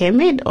you overcame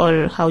it,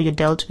 or how you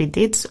dealt with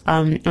it,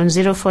 on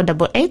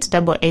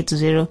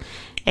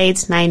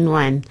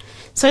 0488880891.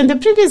 So in the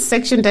previous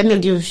section, Daniel,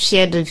 you've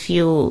shared a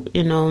few,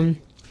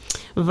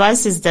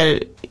 verses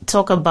that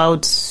talk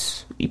about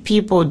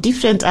people,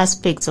 different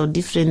aspects or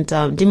different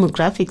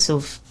demographics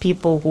of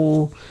people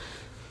who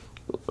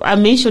are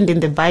mentioned in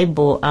the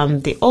Bible,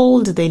 the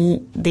old,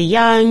 the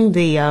young,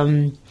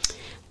 the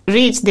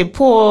rich, the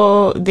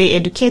poor, the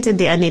educated,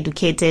 the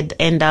uneducated.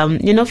 And,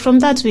 from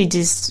that,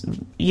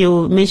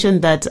 you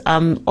mentioned that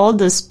all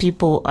those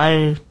people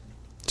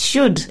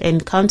should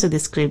encounter the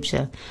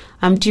scripture.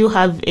 Do you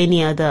have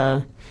any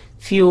other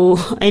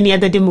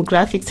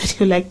demographics that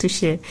you like to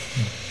share?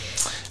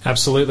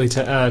 Absolutely,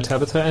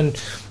 Tabitha. And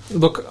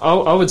look,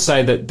 I would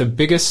say that the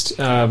biggest,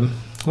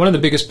 one of the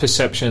biggest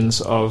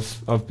perceptions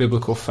of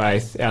biblical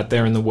faith out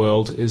there in the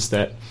world is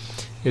that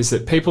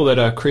people that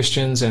are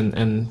Christians,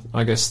 and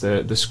I guess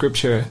the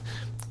scripture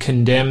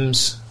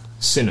condemns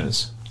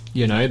sinners.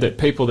 That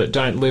people that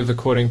don't live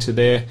according to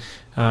their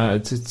our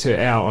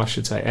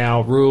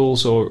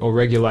rules or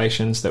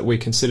regulations, that we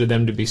consider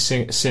them to be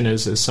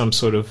sinners as some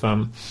sort of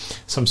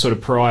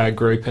pariah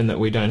group, and that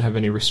we don't have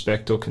any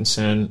respect or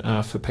concern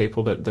for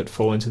people that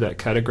fall into that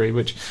category.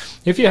 Which,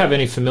 if you have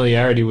any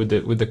familiarity with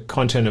the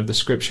content of the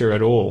scripture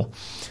at all,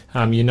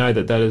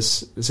 that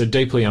is a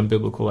deeply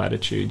unbiblical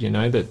attitude.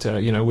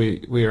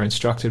 That we are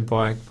instructed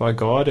by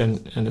God,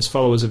 and as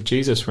followers of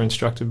Jesus, we're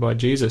instructed by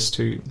Jesus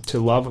to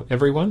love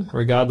everyone,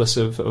 regardless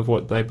of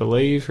what they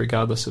believe,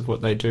 regardless of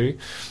what they do,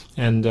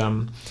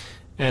 and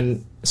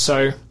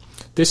so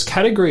this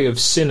category of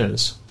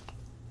sinners,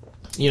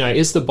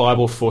 is the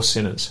Bible for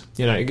sinners?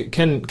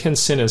 Can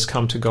sinners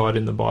come to God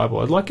in the Bible?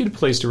 I'd like you to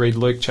please read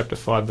Luke chapter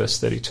 5 verse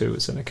 32.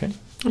 Is that okay?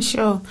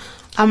 Sure.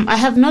 I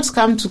have not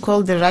come to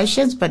call the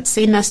righteous, but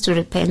sinners to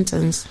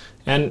repentance.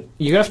 And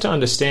you have to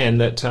understand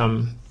that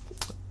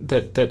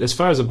that as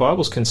far as the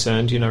Bible's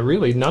concerned,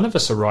 really none of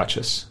us are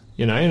righteous.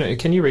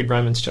 Can you read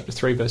Romans chapter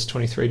 3 verse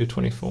 23 to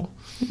 24?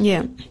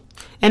 Yeah.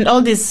 And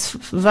all these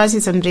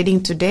verses I'm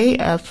reading today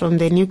are from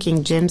the New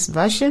King James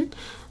Version.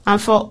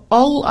 For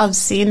all have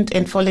sinned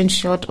and fallen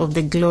short of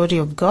the glory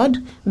of God,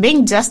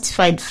 being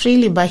justified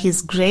freely by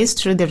His grace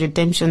through the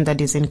redemption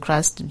that is in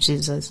Christ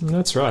Jesus.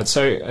 That's right.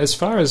 So as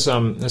far as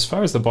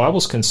the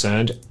Bible's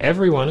concerned,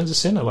 everyone is a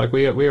sinner. Like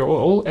we are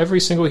all, every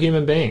single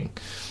human being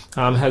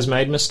has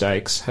made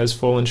mistakes, has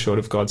fallen short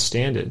of God's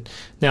standard.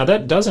 Now,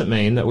 that doesn't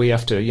mean that we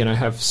have to,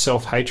 have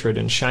self-hatred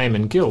and shame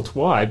and guilt.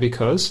 Why?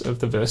 Because of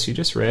the verse you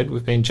just read,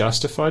 we've been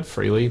justified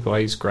freely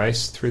by His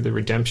grace through the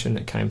redemption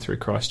that came through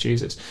Christ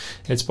Jesus.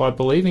 It's by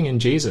believing in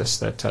Jesus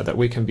that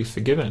we can be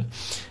forgiven.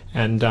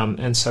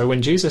 And so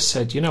when Jesus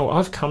said,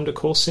 I've come to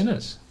call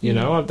sinners,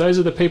 those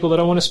are the people that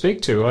I want to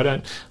speak to. I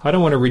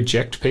don't want to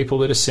reject people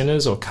that are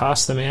sinners, or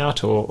cast them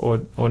out,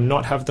 or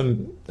not have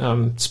them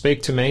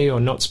speak to me, or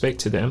not speak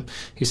to them.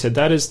 He said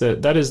that is the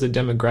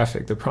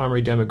demographic, the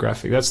primary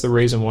demographic. That's the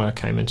reason why I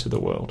came into the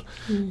world.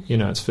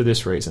 It's for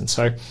this reason.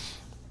 So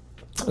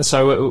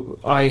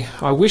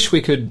I wish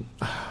we could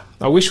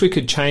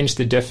change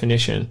the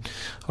definition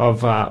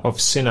of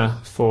sinner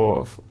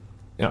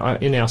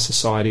in our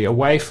society,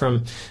 away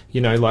from,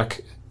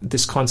 like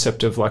this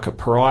concept of like a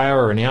pariah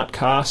or an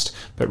outcast,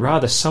 but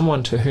rather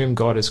someone to whom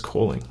God is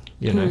calling,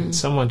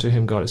 someone to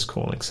whom God is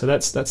calling. So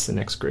that's the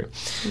next group.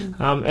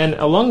 And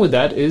along with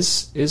that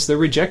is the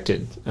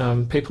rejected,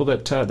 people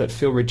that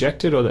feel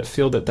rejected, or that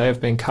feel that they have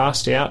been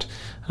cast out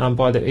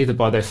either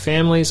by their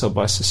families or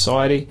by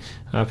society,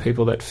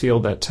 people that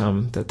feel that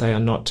they are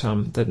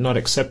not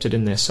accepted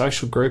in their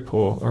social group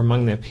or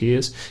among their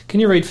peers. Can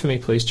you read for me,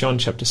 please, John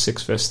chapter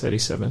 6 verse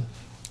 37?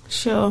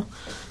 Sure.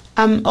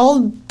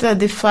 All that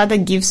the Father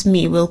gives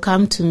me will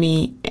come to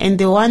me, and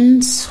the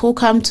ones who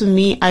come to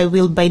me I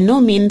will by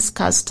no means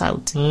cast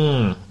out.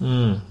 I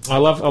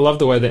love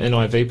the way the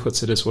NIV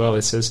puts it as well.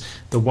 It says,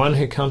 the one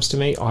who comes to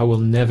me I will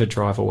never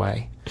drive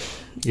away.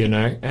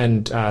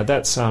 And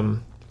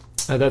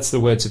that's the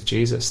words of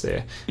Jesus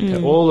there.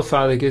 That all the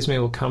Father gives me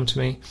will come to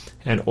me,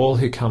 and all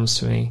who comes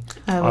to me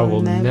I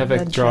will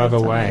never drive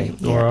away,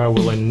 or I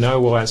will in no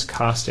wise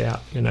cast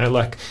out.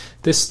 Like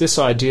this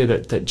idea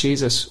that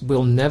Jesus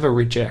will never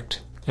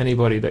reject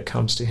anybody that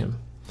comes to Him.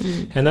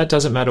 And that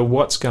doesn't matter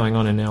what's going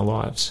on in our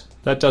lives.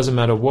 That doesn't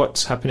matter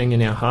what's happening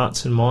in our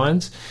hearts and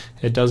minds.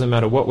 It doesn't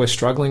matter what we're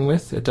struggling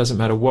with. It doesn't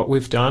matter what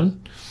we've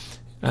done.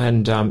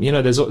 And,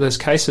 there's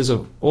cases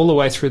of all the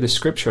way through the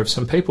scripture of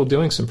some people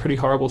doing some pretty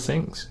horrible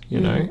things,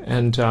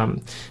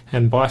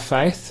 and by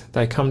faith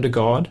they come to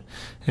God,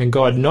 and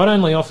God not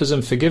only offers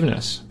them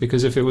forgiveness,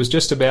 because if it was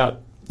just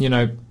about,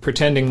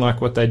 pretending like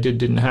what they did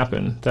didn't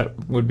happen,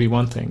 that would be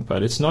one thing,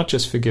 but it's not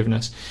just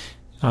forgiveness,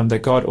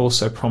 that God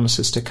also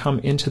promises to come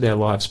into their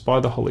lives by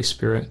the Holy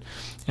Spirit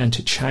and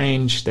to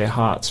change their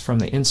hearts from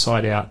the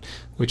inside out,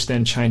 which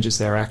then changes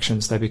their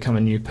actions. They become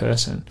a new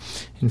person.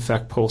 In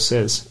fact, Paul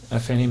says,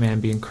 if any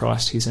man be in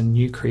Christ, he's a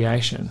new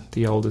creation.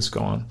 The old is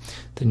gone,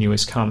 the new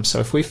has come. So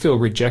if we feel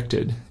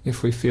rejected,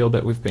 if we feel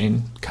that we've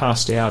been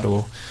cast out,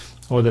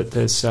 or that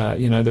there's,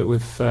 that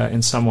we've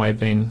in some way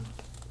been,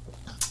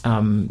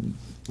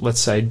 let's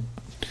say,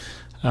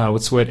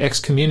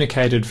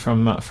 excommunicated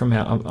from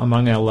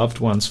among our loved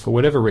ones for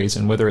whatever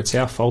reason, whether it's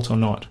our fault or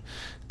not,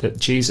 that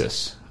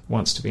Jesus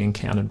wants to be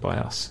encountered by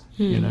us.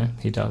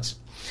 He does.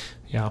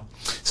 Yeah.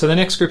 So the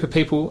next group of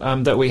people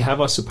that we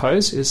have, I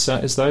suppose, is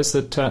those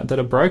that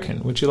are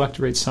broken. Would you like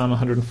to read Psalm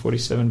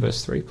 147,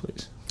 verse 3,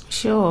 please?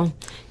 Sure.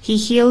 He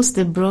heals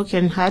the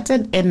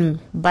brokenhearted and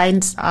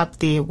binds up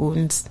their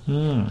wounds.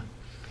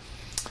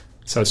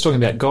 So it's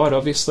talking about God,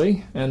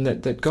 obviously, and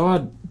that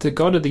God, the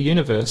God of the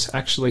universe,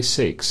 actually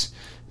seeks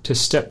to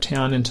step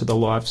down into the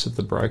lives of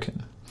the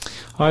broken.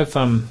 I've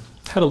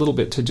had a little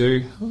bit to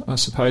do, I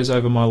suppose,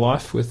 over my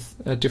life with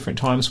at different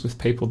times with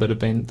people that have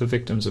been the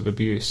victims of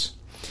abuse,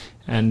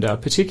 and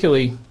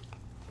particularly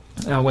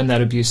when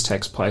that abuse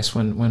takes place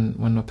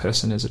when a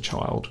person is a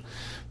child,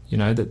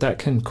 that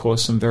can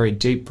cause some very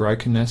deep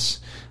brokenness,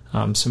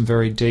 some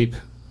very deep,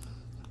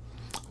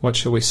 what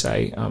shall we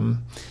say,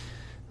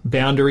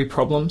 boundary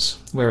problems,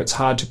 where it's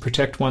hard to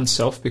protect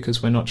oneself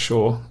because we're not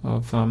sure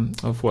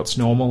of what's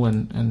normal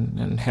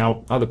and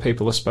how other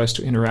people are supposed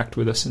to interact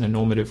with us in a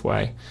normative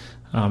way.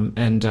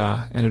 And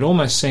it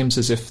almost seems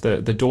as if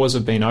the doors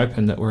have been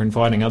opened, that we're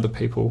inviting other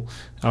people.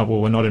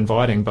 We're not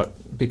inviting, but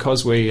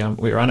because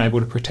we're unable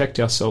to protect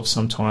ourselves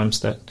sometimes,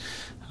 that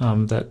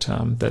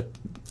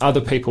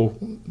other people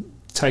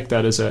take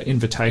that as an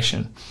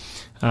invitation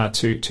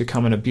to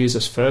come and abuse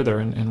us further.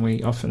 And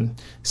we often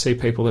see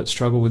people that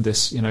struggle with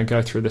this,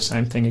 go through the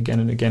same thing again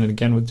and again and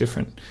again with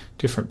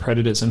different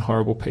predators and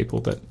horrible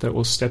people that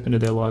will step into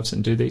their lives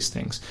and do these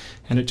things.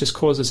 And it just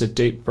causes a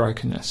deep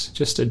brokenness,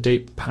 just a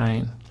deep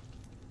pain.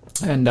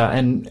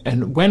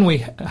 And when we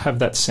have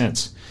that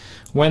sense,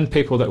 when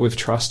people that we've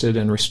trusted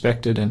and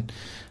respected and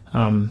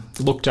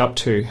looked up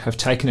to have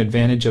taken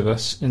advantage of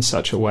us in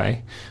such a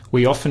way,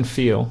 we often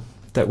feel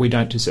that we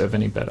don't deserve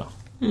any better.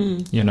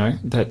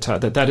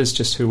 That is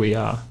just who we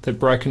are, that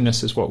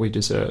brokenness is what we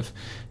deserve.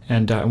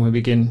 And we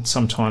begin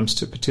sometimes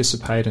to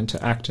participate and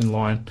to act in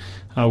line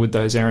with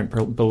those errant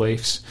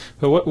beliefs.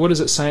 But what does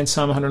it say in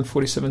Psalm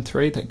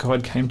 147:3? That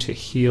God came to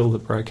heal the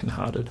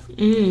brokenhearted.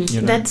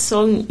 That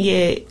song,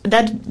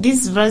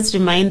 this verse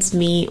reminds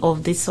me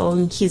of the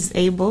song, He's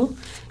Able.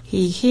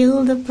 He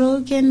healed the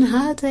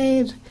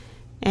brokenhearted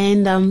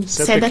and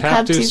set the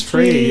captives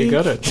free. You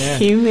got it, yeah.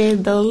 He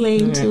made the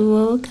lame to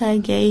walk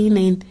again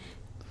and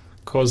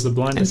cause the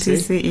blind to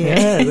see.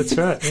 Yeah, that's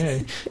right. Yeah,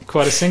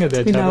 quite a singer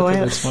there, Tabitha.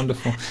 That's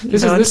wonderful.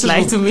 This is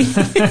lie to me.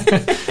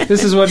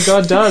 This is what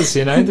God does.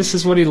 This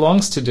is what He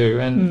longs to do.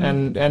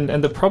 And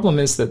the problem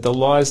is that the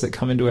lies that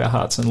come into our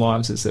hearts and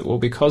lives is that, well,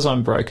 because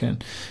I'm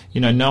broken,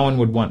 no one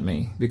would want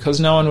me. Because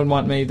no one would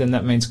want me, then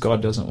that means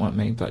God doesn't want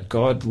me. But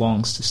God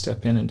longs to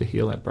step in and to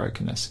heal that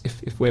brokenness.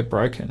 If we're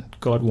broken,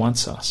 God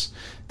wants us.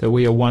 That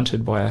we are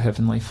wanted by our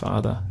Heavenly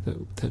Father.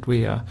 That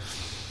we are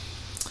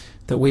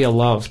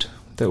loved.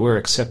 That we're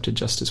accepted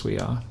just as we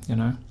are,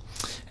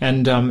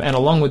 and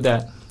along with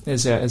that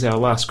is our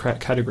last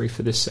category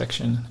for this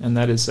section, and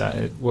that is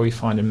what we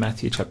find in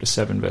Matthew chapter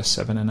 7, verse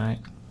 7 and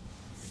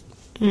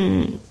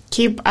 8.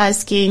 Keep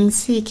asking,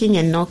 seeking,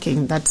 and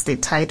knocking. That's the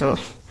title.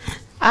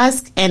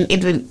 Ask, and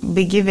it will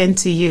be given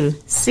to you.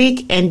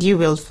 Seek, and you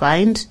will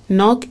find.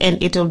 Knock,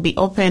 and it will be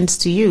opened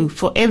to you.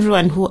 For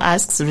everyone who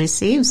asks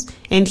receives,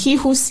 and he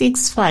who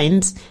seeks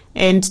finds,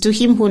 and to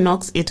him who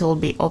knocks it will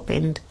be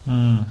opened.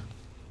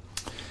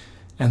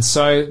 And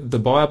so the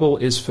Bible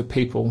is for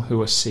people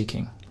who are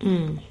seeking.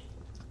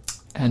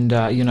 And,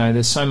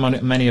 there's so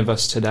many of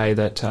us today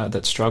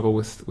that struggle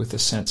with a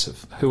sense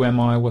of who am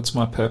I, what's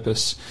my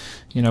purpose,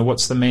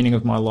 what's the meaning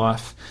of my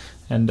life.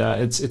 And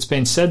it's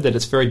been said that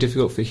it's very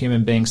difficult for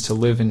human beings to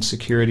live in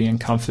security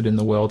and comfort in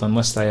the world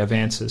unless they have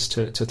answers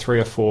to 3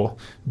 or 4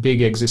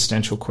 big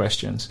existential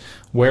questions.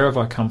 Where have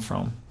I come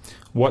from?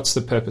 What's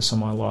the purpose of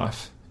my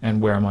life?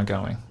 And where am I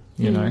going?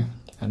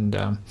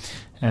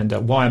 And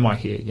why am I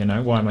here?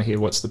 Why am I here?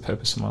 What's the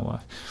purpose of my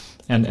life?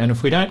 And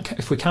if we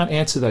can't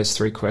answer those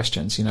 3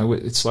 questions,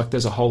 it's like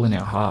there's a hole in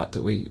our heart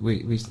that we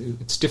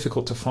it's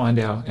difficult to find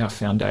our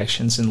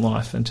foundations in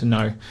life and to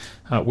know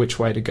which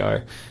way to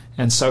go.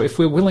 And so if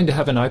we're willing to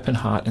have an open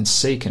heart and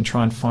seek and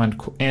try and find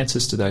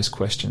answers to those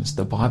questions,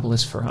 the Bible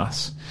is for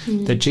us.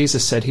 That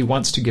Jesus said he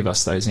wants to give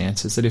us those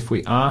answers, that if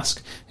we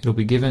ask, it'll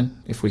be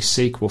given. If we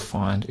seek, we'll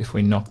find. If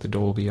we knock, the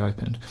door will be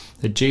opened.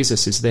 That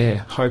Jesus is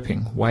there,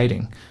 hoping,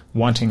 waiting,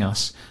 wanting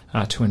us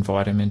to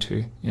invite him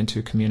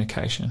into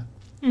communication.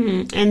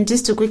 And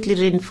just to quickly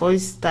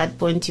reinforce that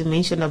point you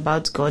mentioned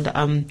about God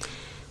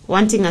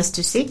wanting us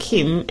to seek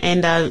him,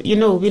 and we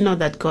know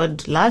that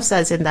God loves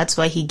us, and that's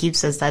why he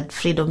gives us that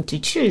freedom to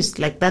choose.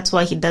 Like, that's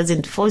why he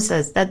doesn't force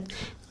us. That,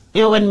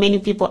 when many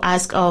people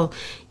ask,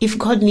 if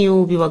God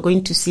knew we were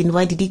going to sin,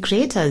 why did he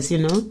create us?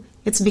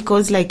 It's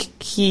because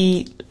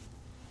he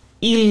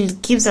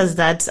gives us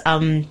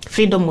that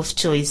freedom of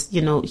choice.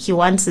 He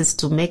wants us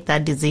to make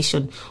that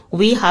decision.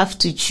 We have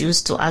to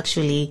choose to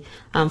actually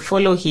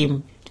follow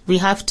him. We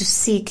have to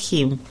seek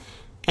him,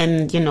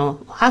 and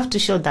have to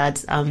show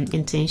that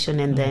intention,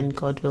 and then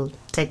God will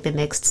take the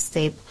next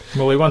step.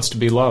 Well, he wants to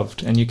be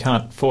loved, and you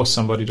can't force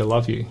somebody to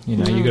love you. You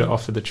got to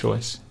offer the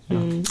choice.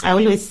 I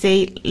always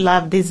say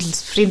love,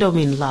 there's freedom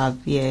in love.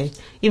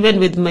 Even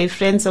with my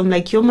friends, I'm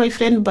like, you're my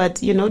friend, but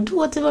do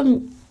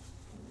whatever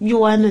you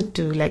want to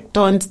do. Like,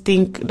 don't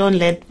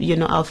let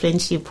our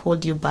friendship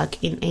hold you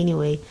back in any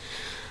way.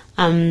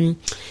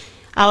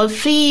 Our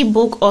free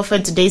book offer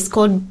today is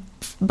called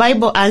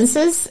Bible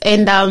Answers,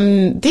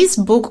 and this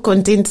book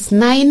contains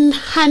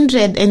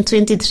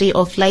 923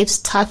 of life's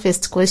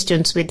toughest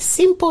questions with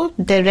simple,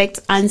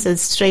 direct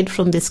answers straight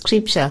from the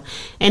scripture.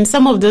 And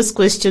some of those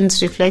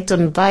questions reflect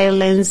on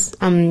violence,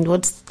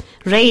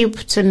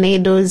 rape,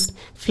 tornadoes,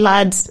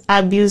 floods,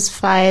 abuse,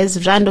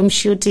 fires, random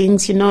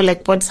shootings,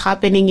 like what's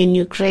happening in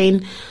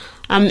Ukraine.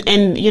 And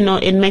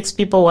it makes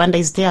people wonder,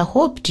 is there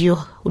hope? Do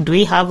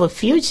we have a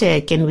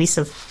future? Can we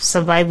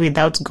survive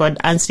without God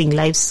answering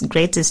life's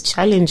greatest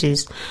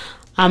challenges?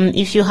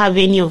 If you have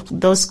any of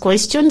those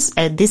questions,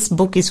 this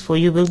book is for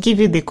you. We'll give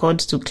you the code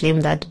to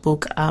claim that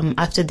book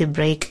after the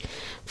break.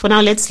 For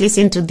now, let's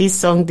listen to this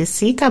song, The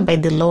Seeker by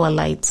the Lower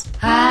Lights.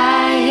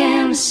 I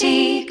am a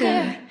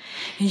seeker,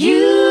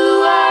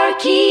 you are a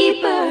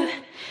keeper,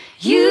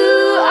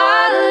 you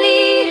are the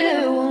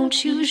leader,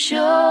 won't you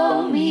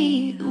show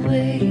me the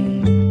way?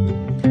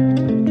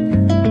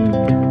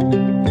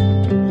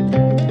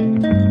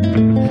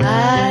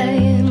 I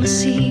am a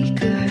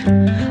seeker,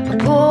 a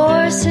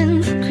poor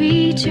sinful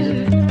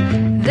creature.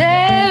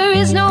 There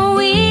is no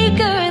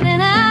weaker than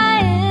I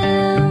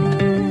am.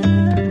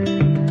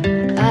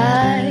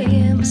 I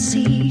am a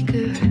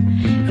seeker,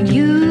 and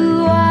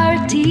you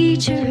are a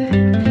teacher.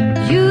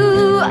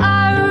 You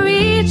are a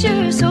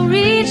reacher, so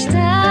reach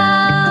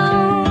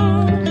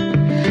down,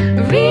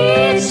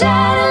 reach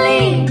out and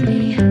lead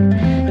me,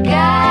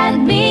 guide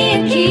me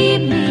and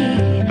keep me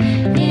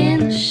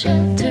in the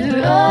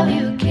shelter of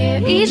your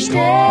care each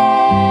day.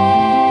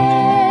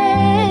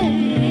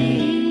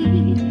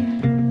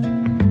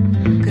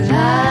 'Cause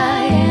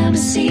I am a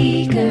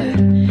seeker,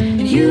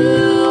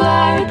 you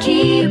are a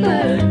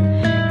keeper,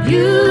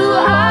 you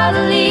are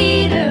the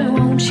leader,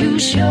 won't you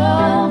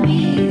show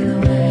me the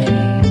way?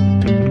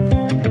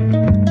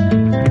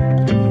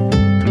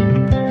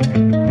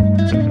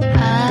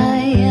 I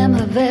am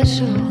a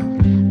vessel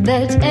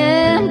that's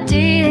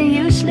empty and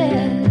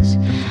useless.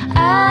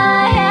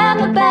 I am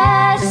a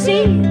bad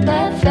seed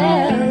that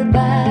fell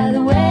by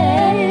the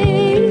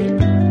way.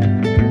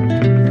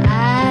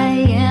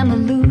 I am a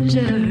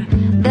loser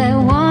that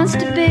wants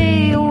to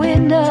be a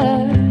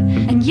winner,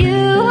 and you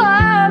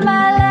are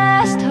my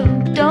last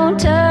hope, don't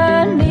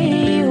turn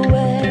me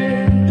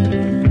away.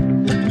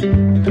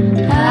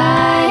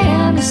 I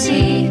am a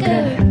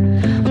seeker,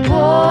 a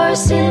poor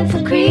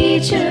sinful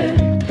creature.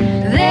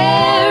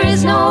 There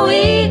is no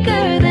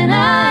weaker than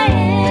I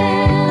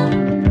am.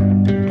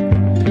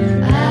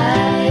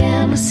 I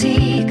am a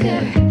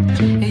seeker,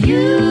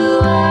 you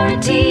are a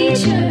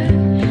teacher,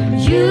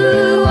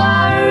 you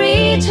are a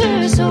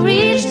reacher, so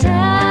reach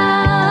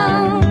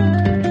down,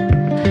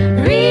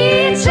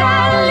 reach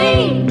out and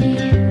lead me,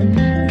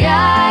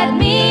 guide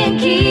me and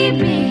keep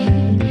me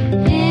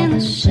in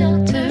the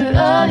shelter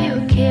of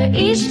your care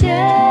each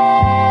day.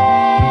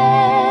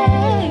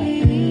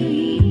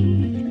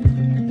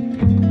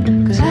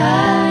 'Cause I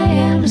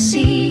am a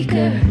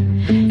seeker,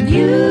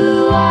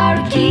 you are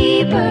a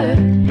keeper,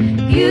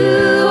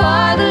 you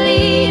are the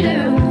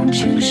leader, won't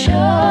you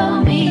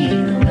show me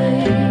the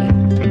way?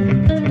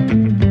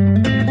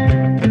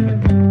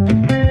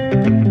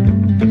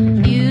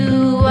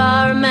 You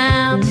are a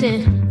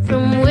mountain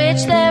from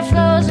which there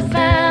flows a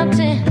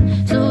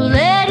fountain, so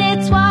let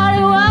its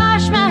water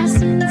wash my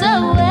sins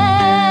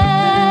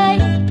away.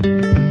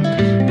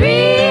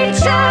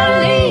 Reach out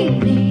and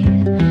lead me,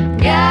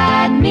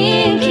 guide me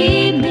and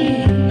keep me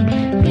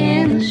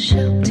in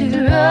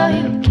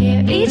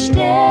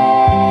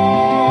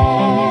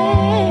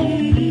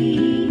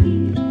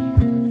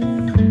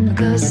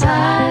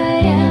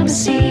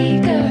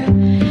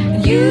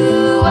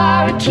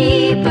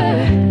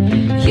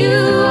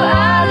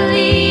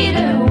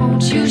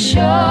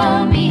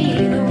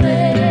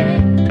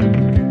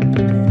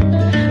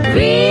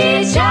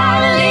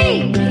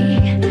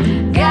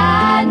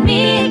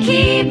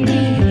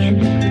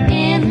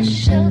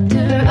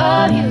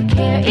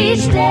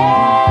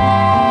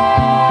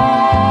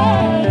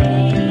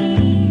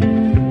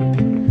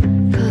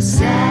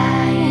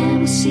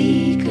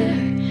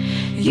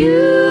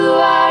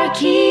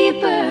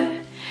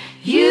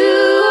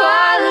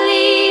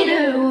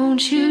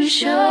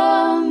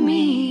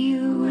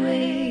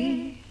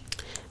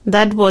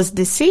That was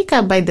The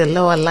Seeker by the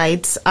Lower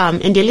Lights.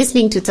 And you're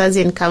listening to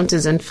Thursday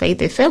Encounters on Faith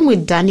FM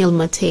with Daniel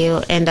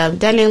Matteo. And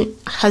Daniel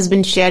has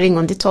been sharing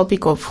on the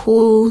topic of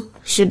who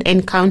should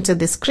encounter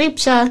the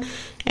scripture.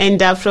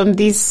 And from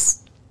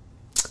this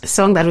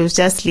song that we've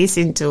just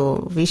listened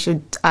to, we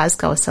should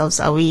ask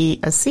ourselves, are we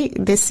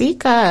the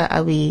seeker?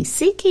 Are we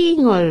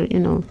seeking? Or,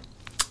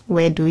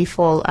 where do we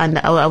fall? And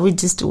are we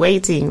just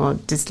waiting or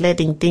just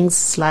letting things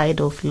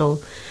slide or flow?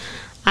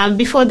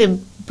 Before the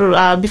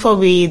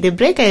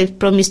break, I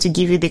promised to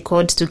give you the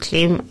code to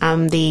claim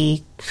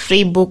the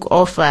free book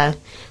offer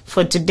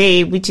for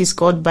today, which is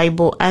called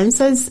Bible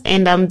Answers.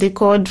 And the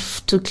code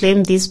to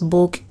claim this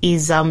book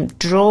is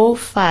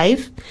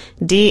DRAW5,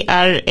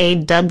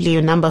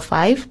 DRAW number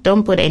 5.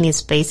 Don't put any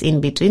space in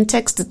between.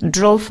 Text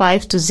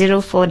DRAW5 to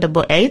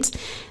 0488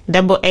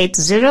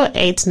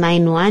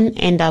 880891,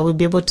 and I will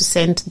be able to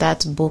send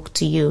that book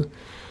to you.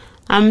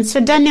 So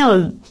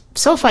Daniel,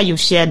 so far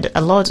you've shared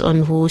a lot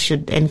on who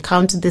should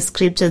encounter the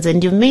scriptures,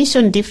 and you've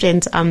mentioned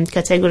different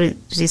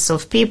categories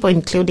of people,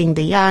 including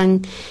the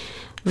young,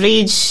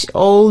 rich,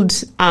 old,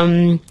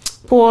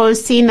 poor,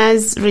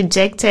 sinners,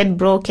 rejected,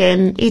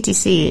 broken,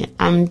 etc.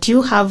 Do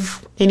you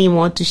have any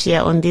more to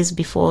share on this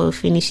before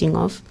finishing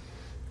off?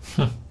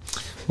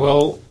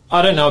 Well,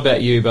 I don't know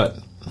about you, but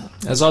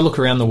as I look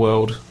around the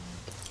world,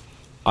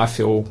 I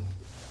feel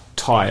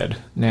tired.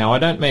 Now, I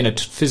don't mean a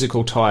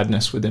physical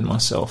tiredness within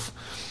myself.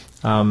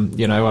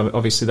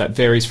 Obviously that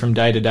varies from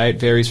day to day. It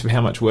varies from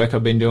how much work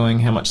I've been doing,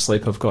 how much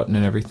sleep I've gotten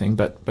and everything.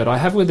 But I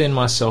have within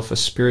myself a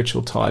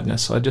spiritual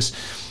tiredness. I just,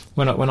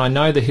 when I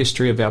know the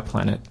history of our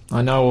planet,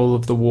 I know all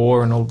of the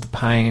war and all of the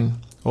pain,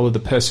 all of the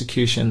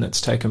persecution that's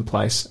taken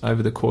place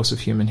over the course of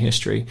human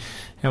history.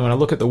 And when I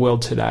look at the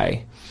world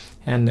today,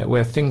 and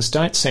where things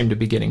don't seem to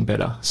be getting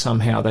better,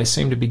 somehow they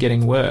seem to be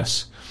getting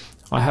worse,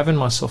 I have in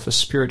myself a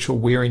spiritual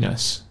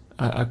weariness,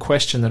 a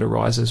question that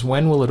arises: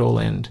 when will it all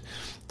end?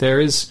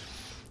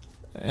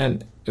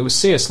 And it was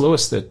C.S.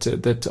 Lewis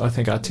that I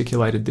think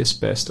articulated this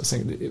best. I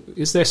think,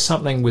 is there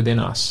something within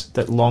us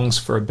that longs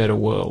for a better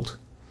world?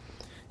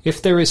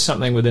 If there is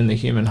something within the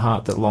human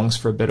heart that longs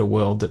for a better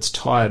world, that's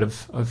tired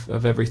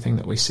of everything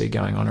that we see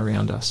going on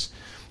around us,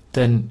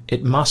 then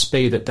it must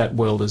be that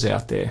world is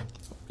out there.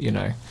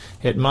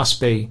 It must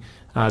be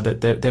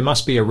that there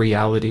must be a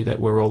reality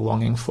that we're all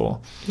longing for.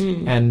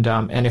 And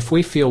if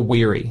we feel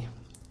weary,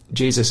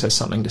 Jesus has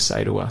something to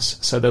say to us.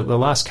 So the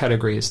last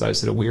category is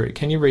those that are weary.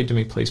 Can you read to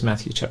me, please,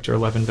 Matthew chapter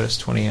 11, verse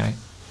 28?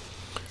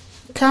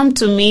 Come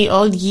to me,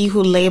 all ye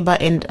who labor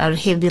and are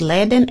heavy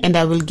laden, and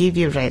I will give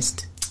you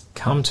rest.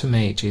 Come to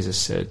me, Jesus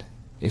said,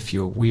 if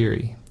you're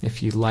weary,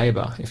 if you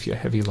labor, if you're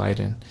heavy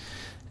laden,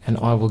 and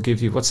I will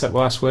give you, what's that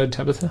last word,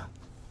 Tabitha?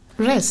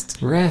 Rest.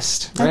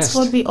 That's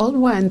what we all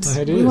want.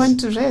 We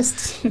want to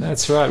rest.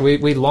 That's right.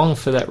 We long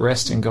for that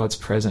rest in God's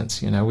presence.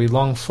 We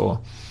long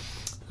for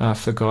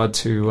God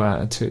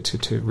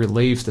to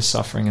relieve the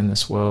suffering in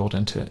this world,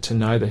 and to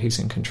know that He's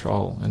in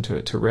control, and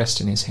to rest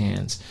in His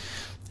hands.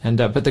 And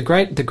but the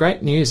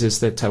great news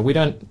is that we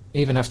don't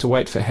even have to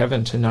wait for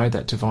heaven to know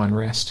that divine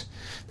rest.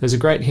 There's a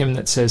great hymn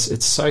that says,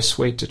 it's so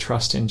sweet to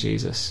trust in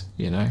Jesus,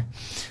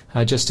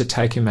 just to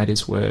take Him at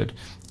His word,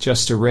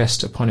 just to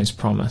rest upon His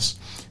promise,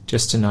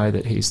 just to know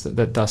that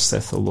that thus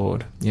saith the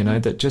Lord,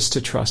 that just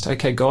to trust,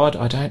 okay, God,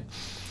 I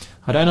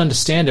don't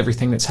understand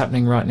everything that's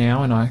happening right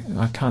now, and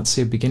I can't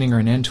see a beginning or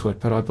an end to it,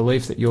 but I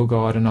believe that you're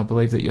God, and I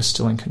believe that you're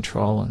still in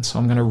control, and so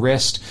I'm going to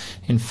rest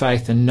in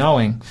faith and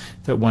knowing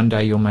that one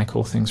day you'll make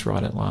all things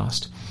right at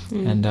last.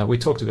 And we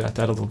talked about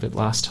that a little bit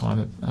last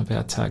time,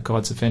 about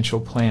God's eventual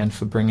plan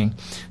for bringing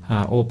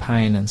all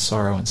pain and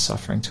sorrow and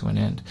suffering to an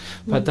end.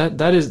 But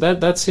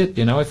that's it.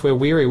 If we're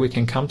weary, we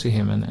can come to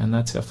Him, and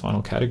that's our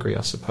final category,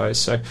 I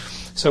suppose.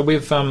 So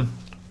we've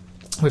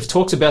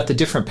talked about the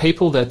different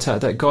people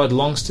that God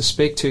longs to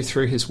speak to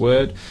through His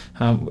Word,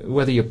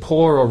 whether you're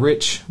poor or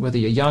rich, whether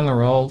you're young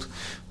or old,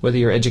 whether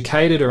you're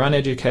educated or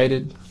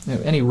uneducated,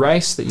 any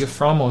race that you're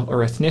from or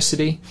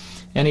ethnicity,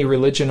 any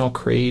religion or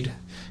creed.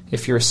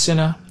 If you're a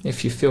sinner,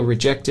 if you feel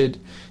rejected,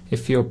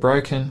 if you're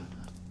broken,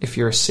 if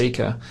you're a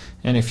seeker,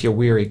 and if you're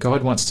weary,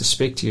 God wants to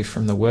speak to you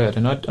from the Word.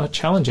 And I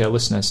challenge our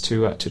listeners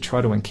to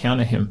try to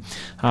encounter Him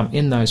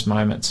in those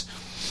moments.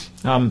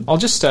 I'll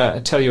just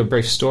tell you a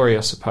brief story,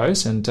 I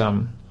suppose, see,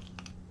 I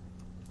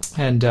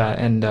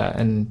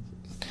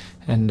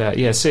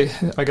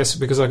guess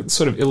because it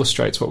sort of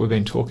illustrates what we've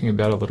been talking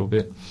about a little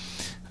bit.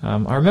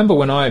 I remember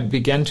when I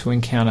began to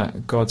encounter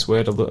God's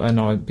Word, and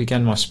I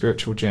began my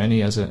spiritual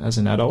journey as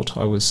an adult.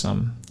 I was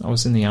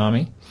in the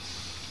army,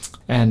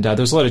 and there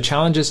was a lot of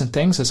challenges and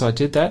things as I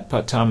did that.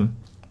 But I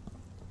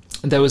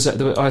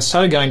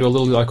started going to a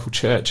little local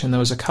church, and there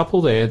was a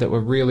couple there that were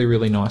really,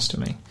 really nice to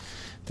me.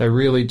 They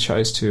really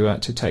chose to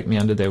take me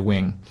under their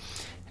wing,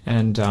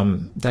 and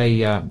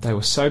they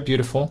were so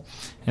beautiful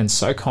and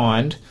so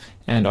kind,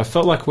 and I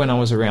felt like when I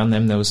was around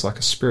them there was like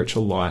a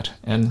spiritual light.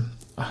 And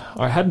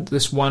I had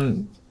this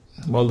one.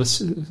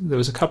 There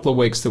was a couple of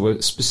weeks that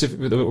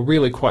were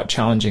really quite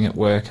challenging at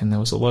work, and there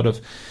was a lot of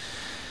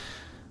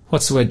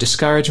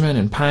discouragement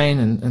and pain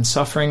and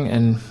suffering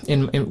and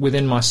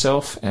within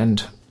myself.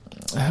 And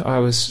I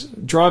was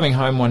driving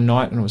home one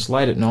night, and it was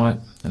late at night,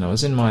 and I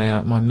was in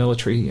my my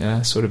military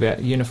sort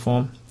of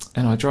uniform,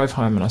 and I drove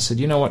home, and I said,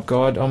 you know what,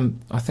 God,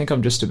 I think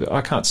I'm just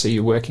I can't see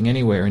you working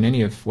anywhere in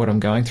any of what I'm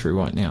going through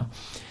right now,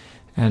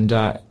 and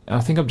I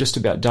think I'm just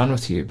about done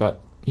with you. But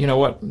you know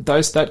what,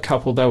 that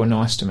couple, they were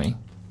nice to me,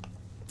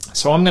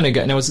 so I'm going to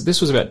go. Now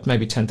this was about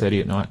maybe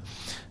 10:30 at night.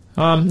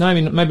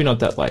 No, maybe not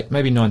that late,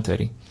 maybe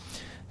 9:30,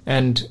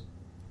 and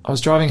I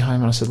was driving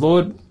home, and I said,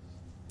 Lord,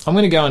 I'm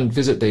going to go and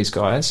visit these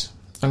guys.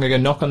 I'm going to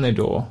go knock on their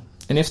door,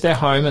 and if they're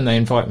home and they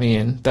invite me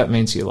in, that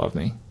means you love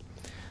me.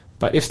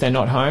 But if they're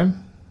not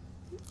home,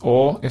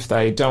 or if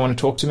they don't want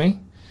to talk to me,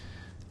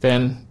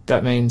 then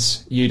that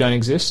means you don't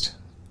exist,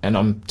 and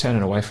I'm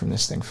turning away from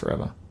this thing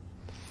forever.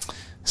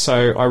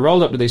 So I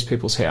rolled up to these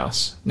people's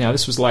house. Now,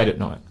 this was late at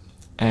night,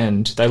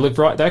 and they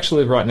actually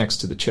lived right next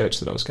to the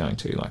church that I was going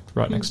to, like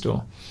right next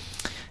door.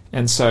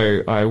 And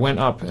so I went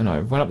up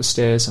the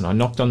stairs, and I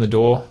knocked on the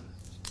door.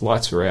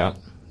 Lights were out,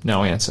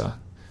 no answer.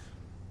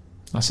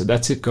 I said,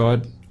 that's it,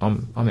 God,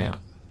 I'm out.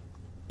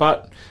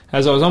 But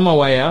as I was on my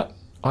way out,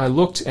 I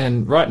looked,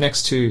 and right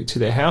next to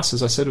their house,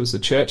 as I said, it was the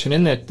church, and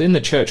in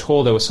the church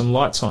hall there were some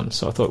lights on.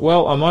 So I thought,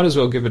 well, I might as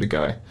well give it a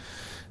go.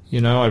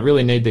 You know, I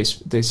really need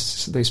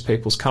these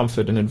people's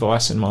comfort and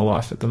advice in my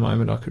life at the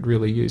moment. I could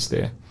really use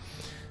their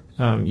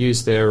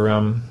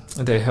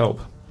help.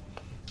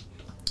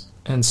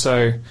 And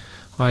so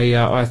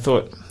I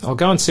thought, I'll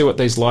go and see what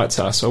these lights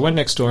are. So I went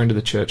next door into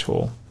the church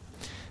hall,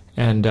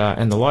 and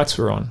the lights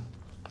were on.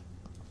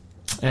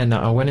 And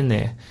I went in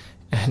there,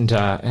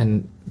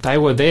 and they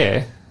were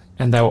there,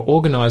 and they were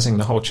organising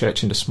the whole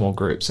church into small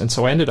groups. And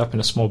so I ended up in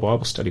a small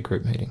Bible study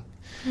group meeting.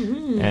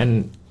 Mm-hmm.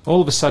 And all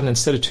of a sudden,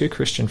 instead of 2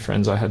 Christian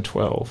friends, I had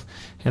 12.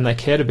 And they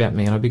cared about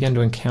me, and I began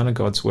to encounter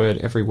God's Word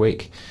every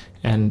week,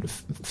 and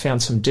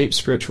found some deep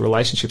spiritual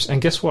relationships.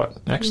 And guess what?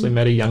 I actually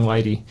met a young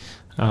lady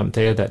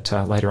there that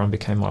later on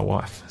became my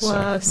wife.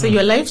 Wow, so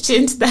your life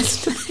changed that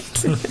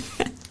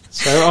night.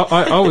 So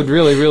I would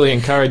really, really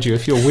encourage you,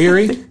 if you're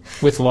weary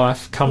with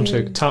life, come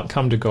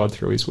to God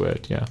through His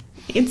Word. Yeah,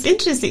 it's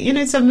interesting. You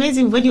know, it's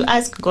amazing when you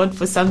ask God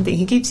for something,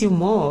 He gives you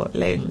more.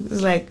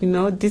 It's like, you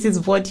know, this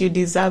is what you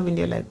deserve, and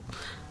you're like,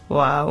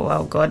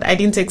 wow, God, I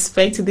didn't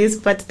expect this,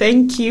 but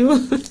thank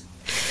you.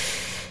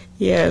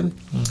 Yeah.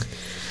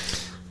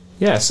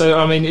 Yeah, so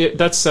I mean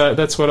that's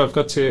what I've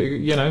got to,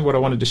 you know, what I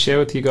wanted to share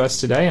with you guys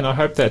today, and I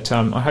hope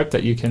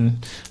that you can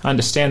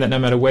understand that no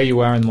matter where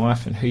you are in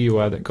life and who you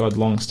are, that God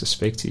longs to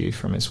speak to you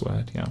from His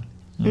Word. Yeah.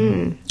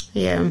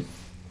 Yeah.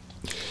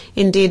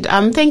 Indeed.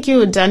 Thank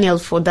you, Daniel,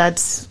 for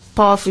that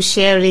powerful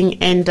sharing,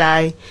 and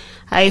I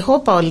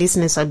hope our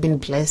listeners have been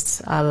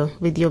blessed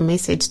with your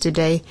message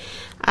today.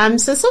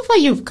 So far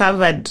you've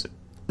tackled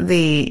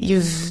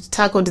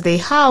the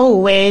how,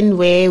 when,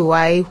 where,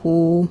 why,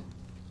 who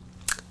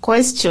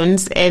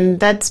questions, and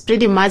that's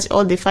pretty much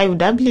all the 5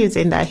 W's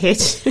and a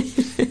H.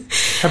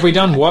 Have we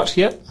done what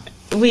yet?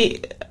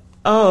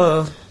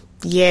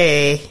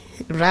 Yeah,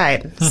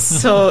 right.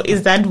 So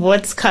is that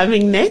what's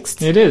coming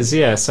next? It is,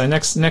 yeah. So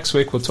next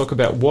week we'll talk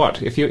about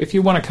what. If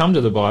you want to come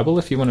to the Bible,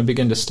 if you want to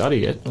begin to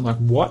study it, like,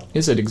 what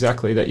is it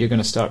exactly that you're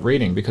going to start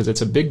reading? Because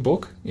it's a big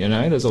book, you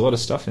know. There's a lot of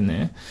stuff in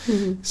there.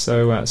 Mm-hmm.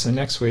 So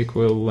next week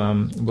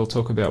we'll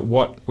talk about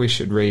what we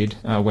should read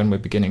when we're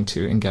beginning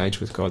to engage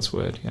with God's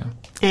Word. Yeah.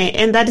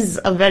 And that is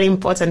a very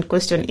important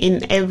question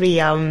in every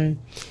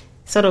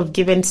sort of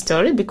given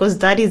story, because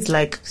that is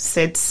like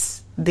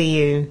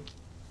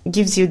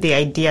gives you the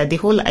idea, the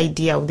whole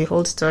idea of the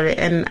whole story.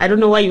 And I don't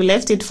know why you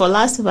left it for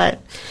last,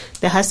 but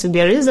there has to be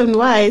a reason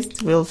why.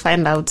 We'll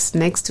find out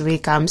next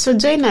week. So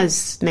join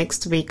us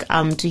next week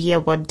to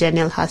hear what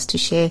Daniel has to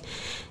share.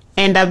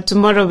 And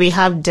tomorrow we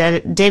have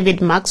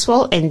David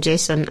Maxwell and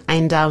Jason,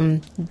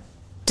 and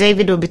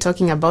David will be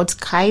talking about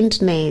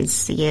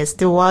kindness. Yes,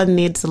 the world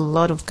needs a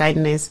lot of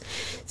kindness.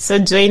 So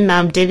join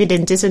David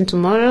and Jason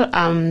tomorrow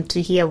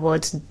to hear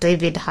what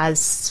David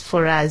has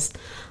for us.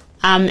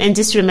 And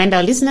just remind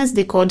our listeners,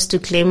 the code to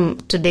claim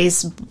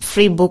today's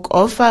free book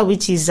offer,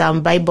 which is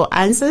Bible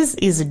Answers,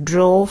 is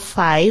draw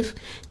 5.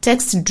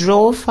 Text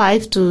draw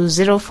 5 to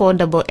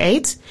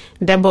 0488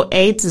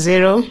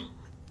 880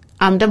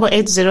 and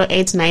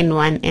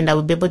I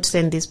will be able to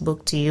send this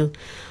book to you.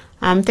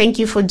 Thank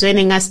you for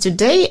joining us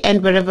today,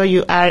 and wherever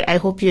you are, I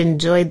hope you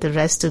enjoy the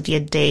rest of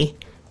your day.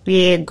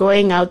 We are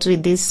going out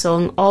with this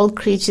song, All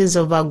Creatures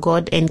of Our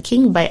God and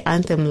King by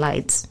Anthem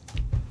Lights.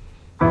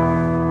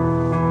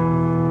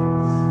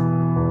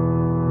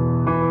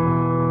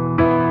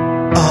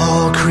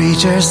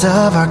 Creatures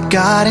of our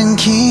God and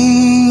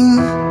King,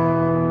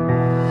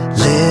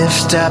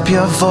 lift up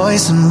your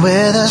voice and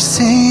with us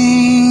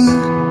sing.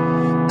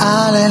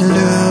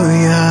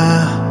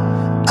 Alleluia,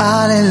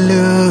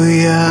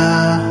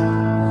 alleluia.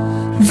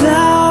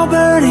 Thou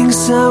burning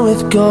sun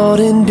with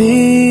golden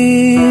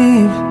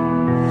beam,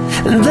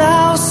 and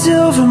thou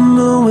silver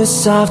moon with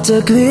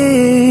softer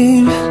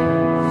gleam.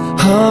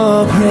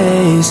 Oh,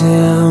 praise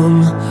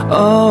Him,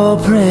 oh,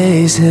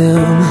 praise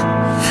Him.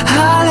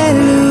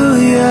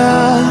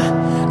 Hallelujah,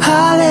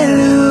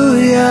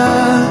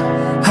 hallelujah,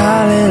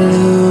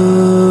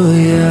 hallelujah.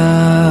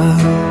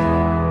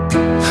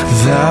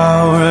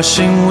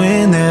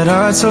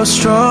 God so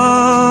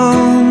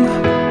strong.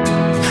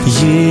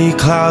 Ye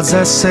clouds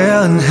that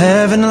sail in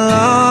heaven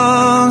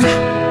along,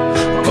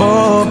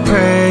 oh,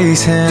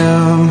 praise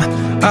Him,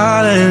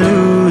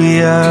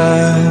 hallelujah.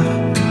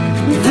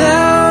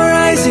 Thou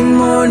rising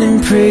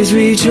morning, praise,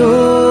 rejoice.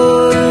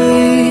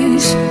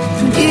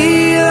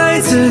 Ye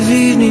lights of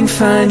evening,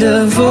 find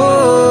a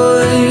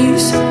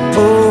voice.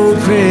 Oh,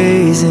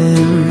 praise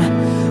Him,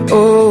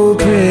 oh,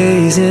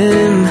 praise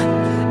Him,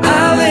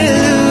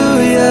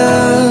 hallelujah,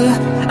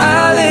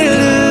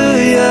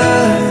 hallelujah,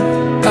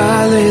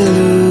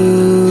 hallelujah.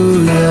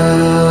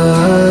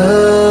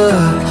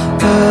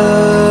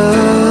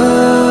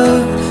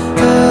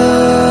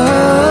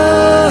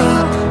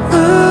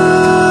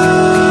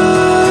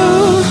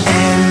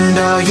 And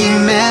all ye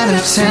men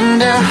of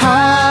tender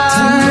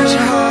heart,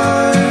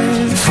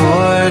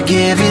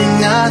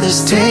 forgiving others,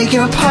 take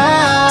your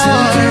part.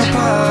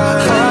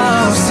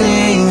 Oh,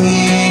 sing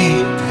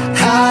ye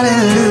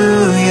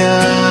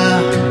hallelujah.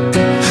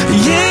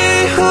 Ye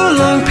who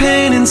long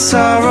pain and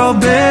sorrow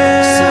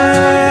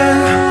bear,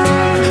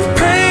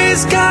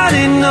 praise God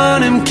and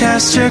on Him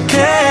cast your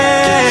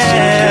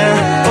care.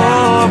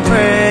 Oh,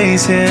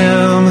 praise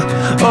Him,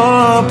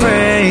 oh,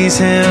 praise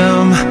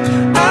Him,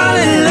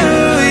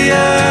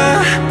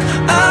 hallelujah,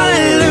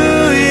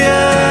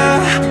 hallelujah,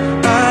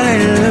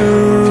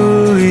 hallelujah.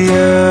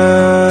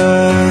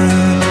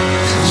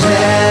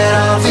 Let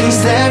all things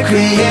that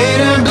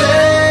Creator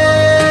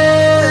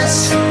bless,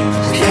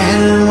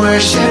 and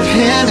worship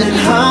Him in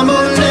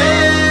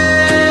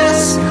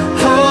humbleness.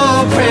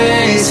 Oh,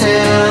 praise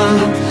Him,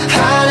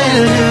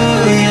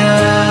 hallelujah.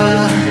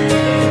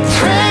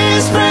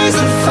 Praise, praise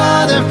the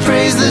Father,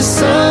 praise the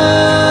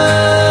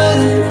Son,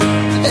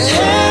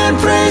 and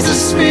praise the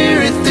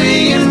Spirit,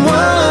 three in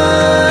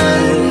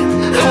one.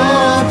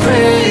 Oh,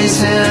 praise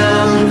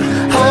Him,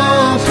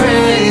 oh,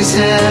 praise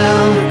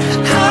Him,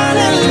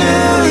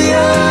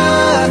 hallelujah,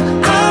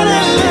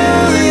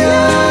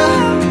 hallelujah,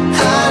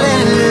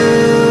 hallelujah.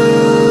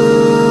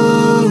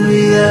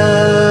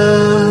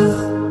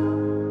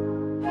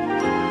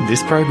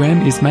 This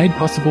program is made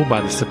possible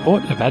by the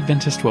support of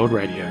Adventist World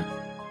Radio.